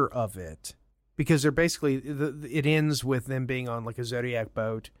nature of it, because they're basically it ends with them being on like a Zodiac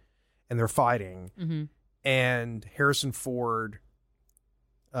boat, and they're fighting, and Harrison Ford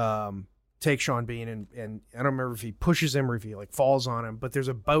takes Sean Bean and I don't remember if he pushes him or if he like falls on him, but there's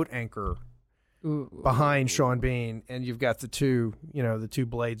a boat anchor behind Sean Bean, and you've got the two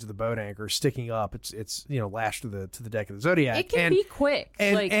blades of the boat anchor sticking up. It's lashed to the deck of the Zodiac. It can be quick,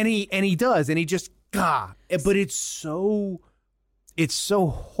 and he does, and he just but it's so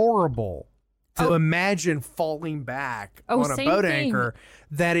horrible to imagine falling back on a boat anchor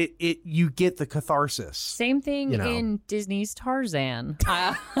that you get the catharsis. Same thing in Disney's Tarzan.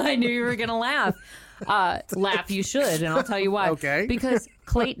 I knew you were going to laugh. Laugh you should, and I'll tell you why. Okay. Because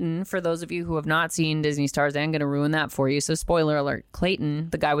Clayton, for those of you who have not seen Disney's Tarzan, I'm going to ruin that for you. So spoiler alert, Clayton,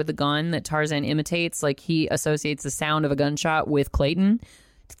 the guy with the gun that Tarzan imitates, like he associates the sound of a gunshot with Clayton.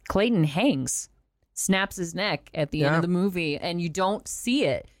 Clayton hangs, snaps his neck at the end of the movie, and you don't see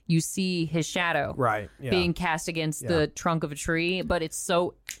it. You see his shadow being cast against the trunk of a tree, but it's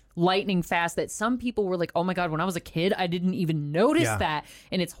so lightning fast that some people were like, oh my God, when I was a kid, I didn't even notice that.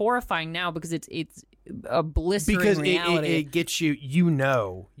 And it's horrifying now because it's a blistering reality. It gets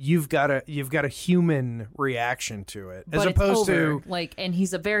you've got a human reaction to it, but as opposed to like, and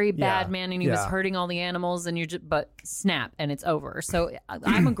he's a very bad man, and he was hurting all the animals, and but snap, and it's over. So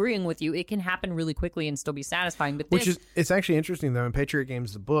I'm agreeing with you. It can happen really quickly and still be satisfying. But it's actually interesting though. In Patriot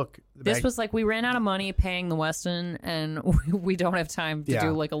Games, the book, this was like we ran out of money paying the Weston, and we don't have time to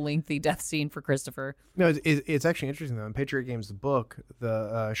do like a lengthy death scene for Christopher. No, it's actually interesting though. In Patriot Games, the book,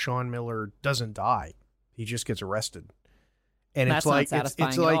 the Sean Miller doesn't die. He just gets arrested, and that's it's like not satisfying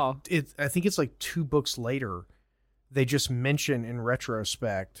it's at like all. I think it's like 2 books later, they just mention in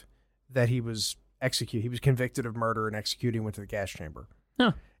retrospect that he was executed. He was convicted of murder and executed. Went to the gas chamber.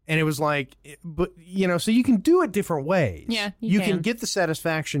 Huh. And it was like, but so you can do it different ways. Yeah, you can get the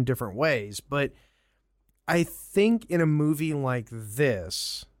satisfaction different ways. But I think in a movie like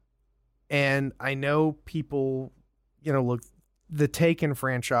this, and I know people, look, the Taken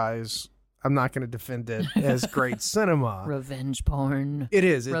franchise, I'm not going to defend it as great cinema. Revenge porn. It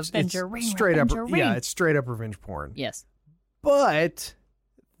is. It's straight up. Revenge-a-ring. Yeah, it's straight up revenge porn. Yes. But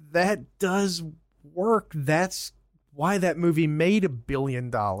that does work. That's why that movie made $1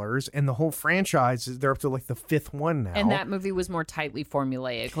 billion, and the whole franchise they're up to like the 5th one now. And that movie was more tightly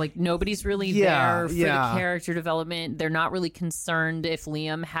formulaic. Like nobody's really there for the character development. They're not really concerned if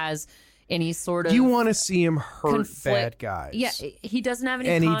Liam has any sort of... You want to see him hurt bad guys. Yeah, he doesn't have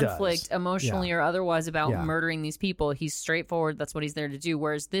any conflict emotionally or otherwise about murdering these people. He's straightforward. That's what he's there to do.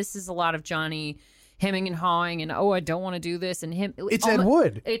 Whereas this is a lot of Johnny hemming and hawing and, I don't want to do this. And him... It's Ed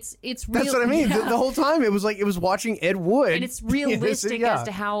Wood. It's real. That's what I mean. Yeah. The whole time it was like it was watching Ed Wood. And it's realistic as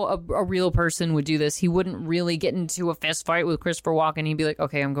to how a real person would do this. He wouldn't really get into a fist fight with Christopher Walken. He'd be like,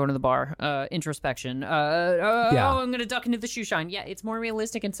 okay, I'm going to the bar. Introspection. I'm going to duck into the shoe shine. Yeah, it's more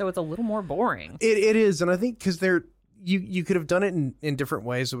realistic, and so it's a little more boring. It is, and I think because you could have done it in different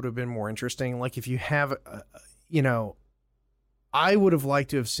ways. It would have been more interesting. Like if you have, I would have liked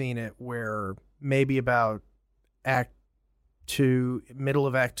to have seen it where maybe about Act 2, middle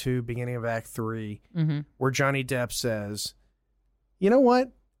of Act 2, beginning of Act 3, where Johnny Depp says, you know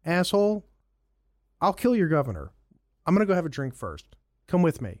what, asshole? I'll kill your governor. I'm going to go have a drink first. Come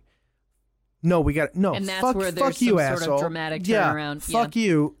with me. No, we got no. And that's fuck, where there's fuck you, some asshole. sort of dramatic yeah, turnaround. Fuck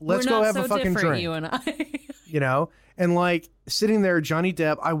you. Let's go have a fucking drink. You and I. And like sitting there, Johnny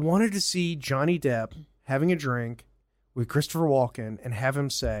Depp. I wanted to see Johnny Depp having a drink with Christopher Walken and have him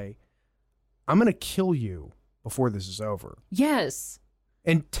say, I'm going to kill you before this is over. Yes.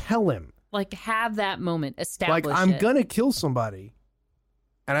 And tell him. Like, have that moment. Establish like, I'm going to kill somebody.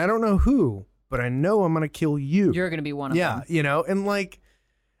 And I don't know who, but I know I'm going to kill you. You're going to be one of them. Yeah, and like,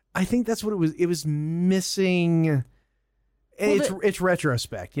 I think that's what it was. It was missing It's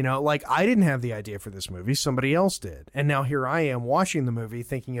retrospect, like I didn't have the idea for this movie, somebody else did. And now here I am watching the movie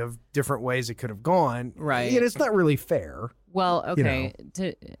thinking of different ways it could have gone. Right. And it's not really fair. Well, okay,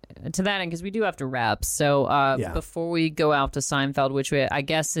 to that end, because we do have to wrap. So before we go out to Seinfeld, which I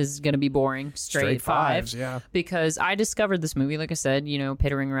guess is going to be boring, straight fives, yeah. Because I discovered this movie, like I said,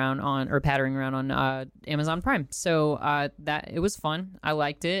 pattering around on Amazon Prime. So that it was fun. I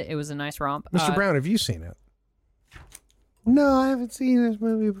liked it. It was a nice romp. Mr. Brown, have you seen it? No, I haven't seen this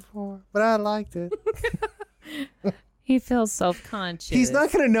movie before, but I liked it. He feels self-conscious. He's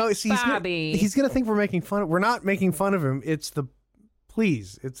not going to know. Bobby. He's going to think we're making fun of. We're not making fun of him. It's the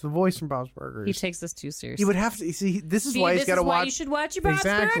voice from Bob's Burgers. He takes this too seriously. He would have to see. This is why he's got to watch. You should watch your Bob's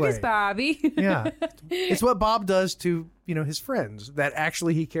Burgers, Bobby. Yeah, it's what Bob does to his friends that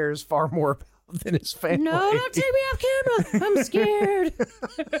actually he cares far more about than his family. No, don't take me off camera. I'm scared.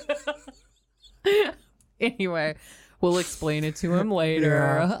 Anyway. We'll explain it to him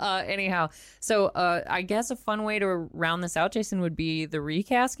later. Yeah. Anyhow, so I guess a fun way to round this out, Jason, would be the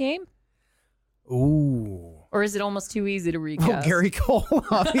recast game. Ooh. Or is it almost too easy to recast? Oh, Gary Cole,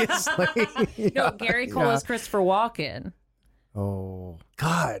 obviously. No, Gary Cole as Christopher Walken. Oh,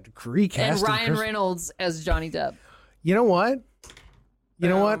 God. Recasting. And Ryan Reynolds as Johnny Depp. You know what?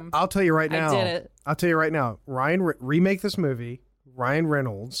 I'll tell you right now. I did it. I'll tell you right now. Remake this movie. Ryan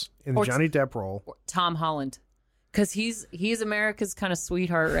Reynolds in the Johnny Depp role. Tom Holland. Because he's America's kind of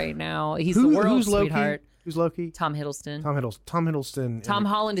sweetheart right now. He's the world's sweetheart. Who's Loki? Tom Hiddleston. Tom Hiddleston. Tom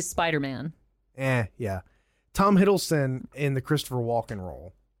Holland is Spider-Man. Yeah. Tom Hiddleston in the Christopher Walken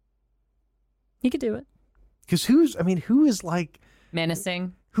role. He could do it. Because who is like...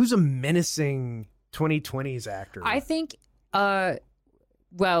 menacing. Who's a menacing 2020s actor? I think...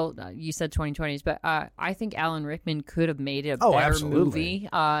 well, you said 2020s, but I think Alan Rickman could have made a better movie.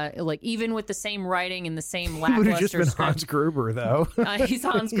 Even with the same writing and the same lackluster He would have just been script. Hans Gruber, though. He's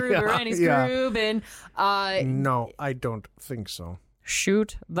Hans Gruber and he's Grubin. No, I don't think so.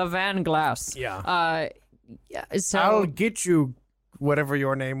 Shoot the Van Glass. Yeah. So I'll get you, whatever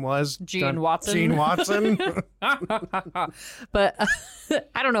your name was. Gene Watson. Gene Watson. But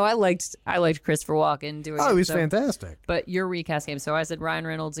I don't know. I liked Christopher Walken doing it. Oh, he was fantastic. But your recast game. So I said Ryan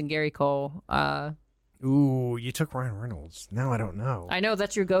Reynolds and Gary Cole. Ooh, you took Ryan Reynolds. Now I don't know. I know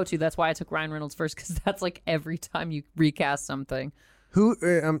that's your go-to. That's why I took Ryan Reynolds first, because that's like every time you recast something. Who?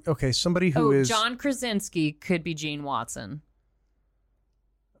 Okay, somebody who is John Krasinski could be Gene Watson.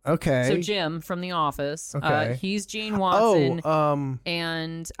 Okay. So Jim from The Office. Okay. He's Gene Watson. Oh,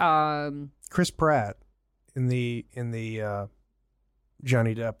 and Chris Pratt in the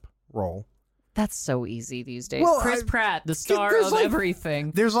Johnny Depp role. That's so easy these days. Well, Chris Pratt, the star of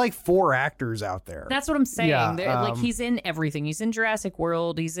everything. There's like 4 actors out there. That's what I'm saying. Yeah, he's in everything. He's in Jurassic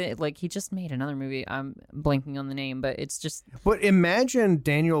World. He's in, he just made another movie. I'm blanking on the name, but it's just. But imagine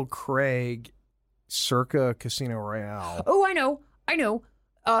Daniel Craig, circa Casino Royale. Oh, I know.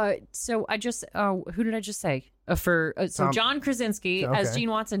 So I just who did I just say? John Krasinski as Gene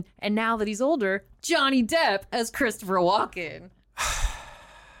Watson, and now that he's older, Johnny Depp as Christopher Walken.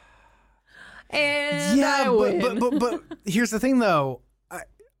 And yeah, I win. but here's the thing though,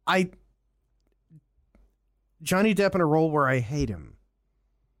 I Johnny Depp in a role where I hate him.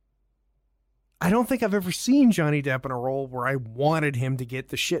 I don't think I've ever seen Johnny Depp in a role where I wanted him to get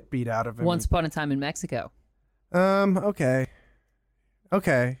the shit beat out of him. Once Upon a Time in Mexico. Okay.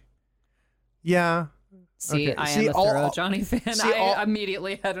 Yeah. See, okay. I am a thorough Johnny fan. I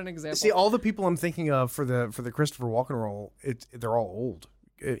immediately had an example. See, all the people I'm thinking of for the Christopher Walken role, they're all old.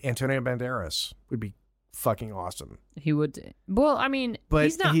 Antonio Banderas would be fucking awesome. He would. Well, I mean, but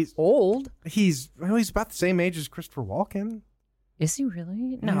he's not old. He's about the same age as Christopher Walken. Is he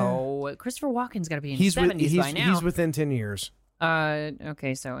really? Yeah. No, Christopher Walken's got to be in his 70s by now. He's within 10 years.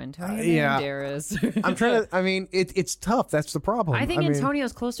 Okay, so Antonio Banderas. I'm trying to. I mean, it's tough. That's the problem. I think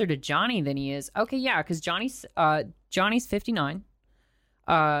Antonio's closer to Johnny than he is. Okay, yeah, because Johnny's 59.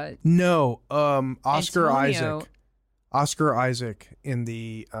 No, Oscar Antonio, Isaac. Oscar Isaac in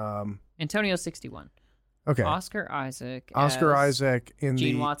the Antonio's 61. Okay. Oscar Isaac in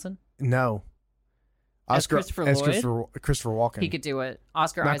Gene Watson? No. Oscar as Christopher Christopher Walken. He could do it.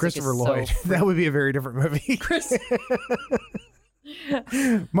 Oscar Not Isaac Christopher is Lloyd. so That would be a very different movie. Chris.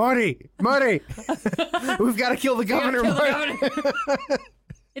 Marty, we've got to kill the governor.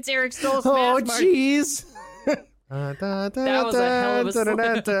 It's Eric Stoltz. Oh, jeez. That was a hell of a slam.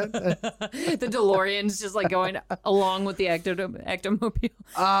 The DeLorean's just like going along with the ectomobile.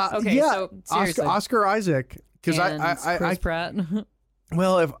 Okay, yeah, so seriously. Oscar Isaac, because Chris Pratt.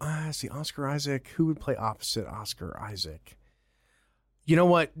 Well, if I see Oscar Isaac, who would play opposite Oscar Isaac? You know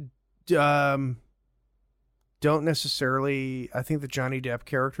what? don't necessarily. I think the Johnny Depp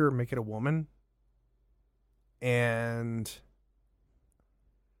character make it a woman, and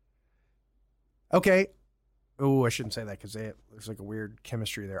okay. Oh, I shouldn't say that because there's like a weird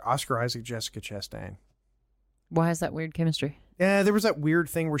chemistry there. Oscar Isaac, Jessica Chastain. Why is that weird chemistry? Yeah, there was that weird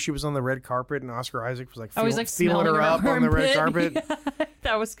thing where she was on the red carpet and Oscar Isaac was like, He's like feeling her up on the red carpet. Yeah,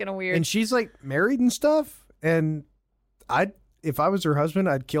 that was kind of weird. And she's like married and stuff. And if I was her husband,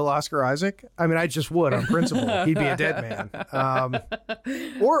 I'd kill Oscar Isaac. I mean, I just would on principle. He'd be a dead man.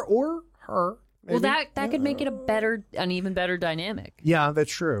 Or her. Maybe. Well, that could make it an even better dynamic. Yeah,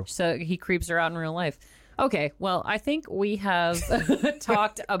 that's true. So he creeps her out in real life. Okay, well, I think we have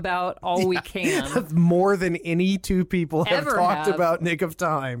talked about all we can. More than any two people have talked about Nick of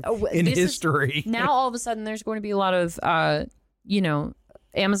Time in history. Now, all of a sudden, there's going to be a lot of,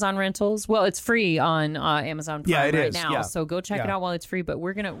 Amazon rentals. Well, it's free on Amazon Prime right now, yeah. So go check it out while it's free. But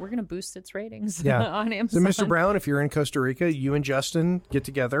we're gonna boost its ratings on So, Amazon. Mr. Brown, if you're in Costa Rica, you and Justin get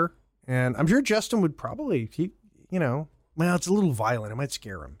together, and I'm sure Justin would probably, well, it's a little violent. It might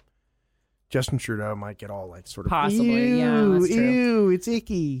scare him. Justin Trudeau might get all like sort of possibly, yeah, that's true. Ew, it's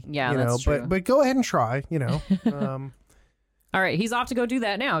icky. Yeah, that's true. But go ahead and try. All right, he's off to go do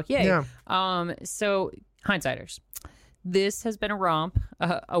that now. Yay. Yeah. So hindsighters, this has been a romp,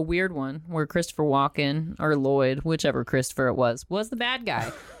 a weird one where Christopher Walken or Lloyd, whichever Christopher it was the bad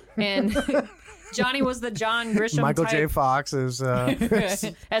guy, and Johnny was the John Grisham. Michael type. J. Fox is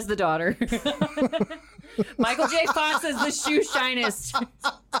as the daughter. Michael J. Fox is the shoe shinest.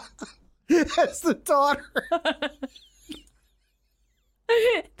 That's the daughter.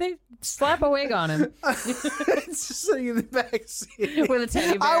 They slap a wig on him. It's just sitting in the back seat with a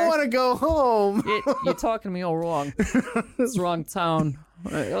teddy bear. I want to go home. You're talking to me all wrong. It's the wrong town.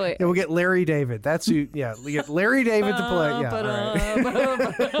 Yeah, we'll get Larry David. That's who. Yeah, we get Larry David to play. Yeah, all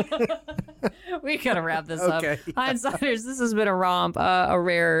right. We gotta wrap this up. Okay. Hindsighters, this has been a romp, a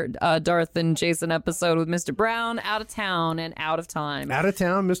rare Darth and Jason episode with Mr. Brown, out of town and out of time. Out of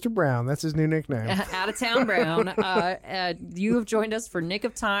town, Mr. Brown. That's his new nickname. Out of town, Brown. You have joined us for Nick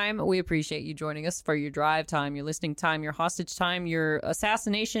of Time. We appreciate you joining us for your drive time, your listening time, your hostage time, your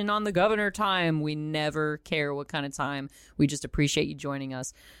assassination on the governor time. We never care what kind of time. We just appreciate you joining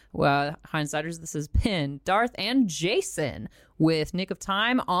us. Hindsighters, this has been Darth and Jason with Nick of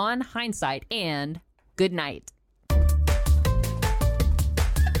Time on Hindsight, and good night.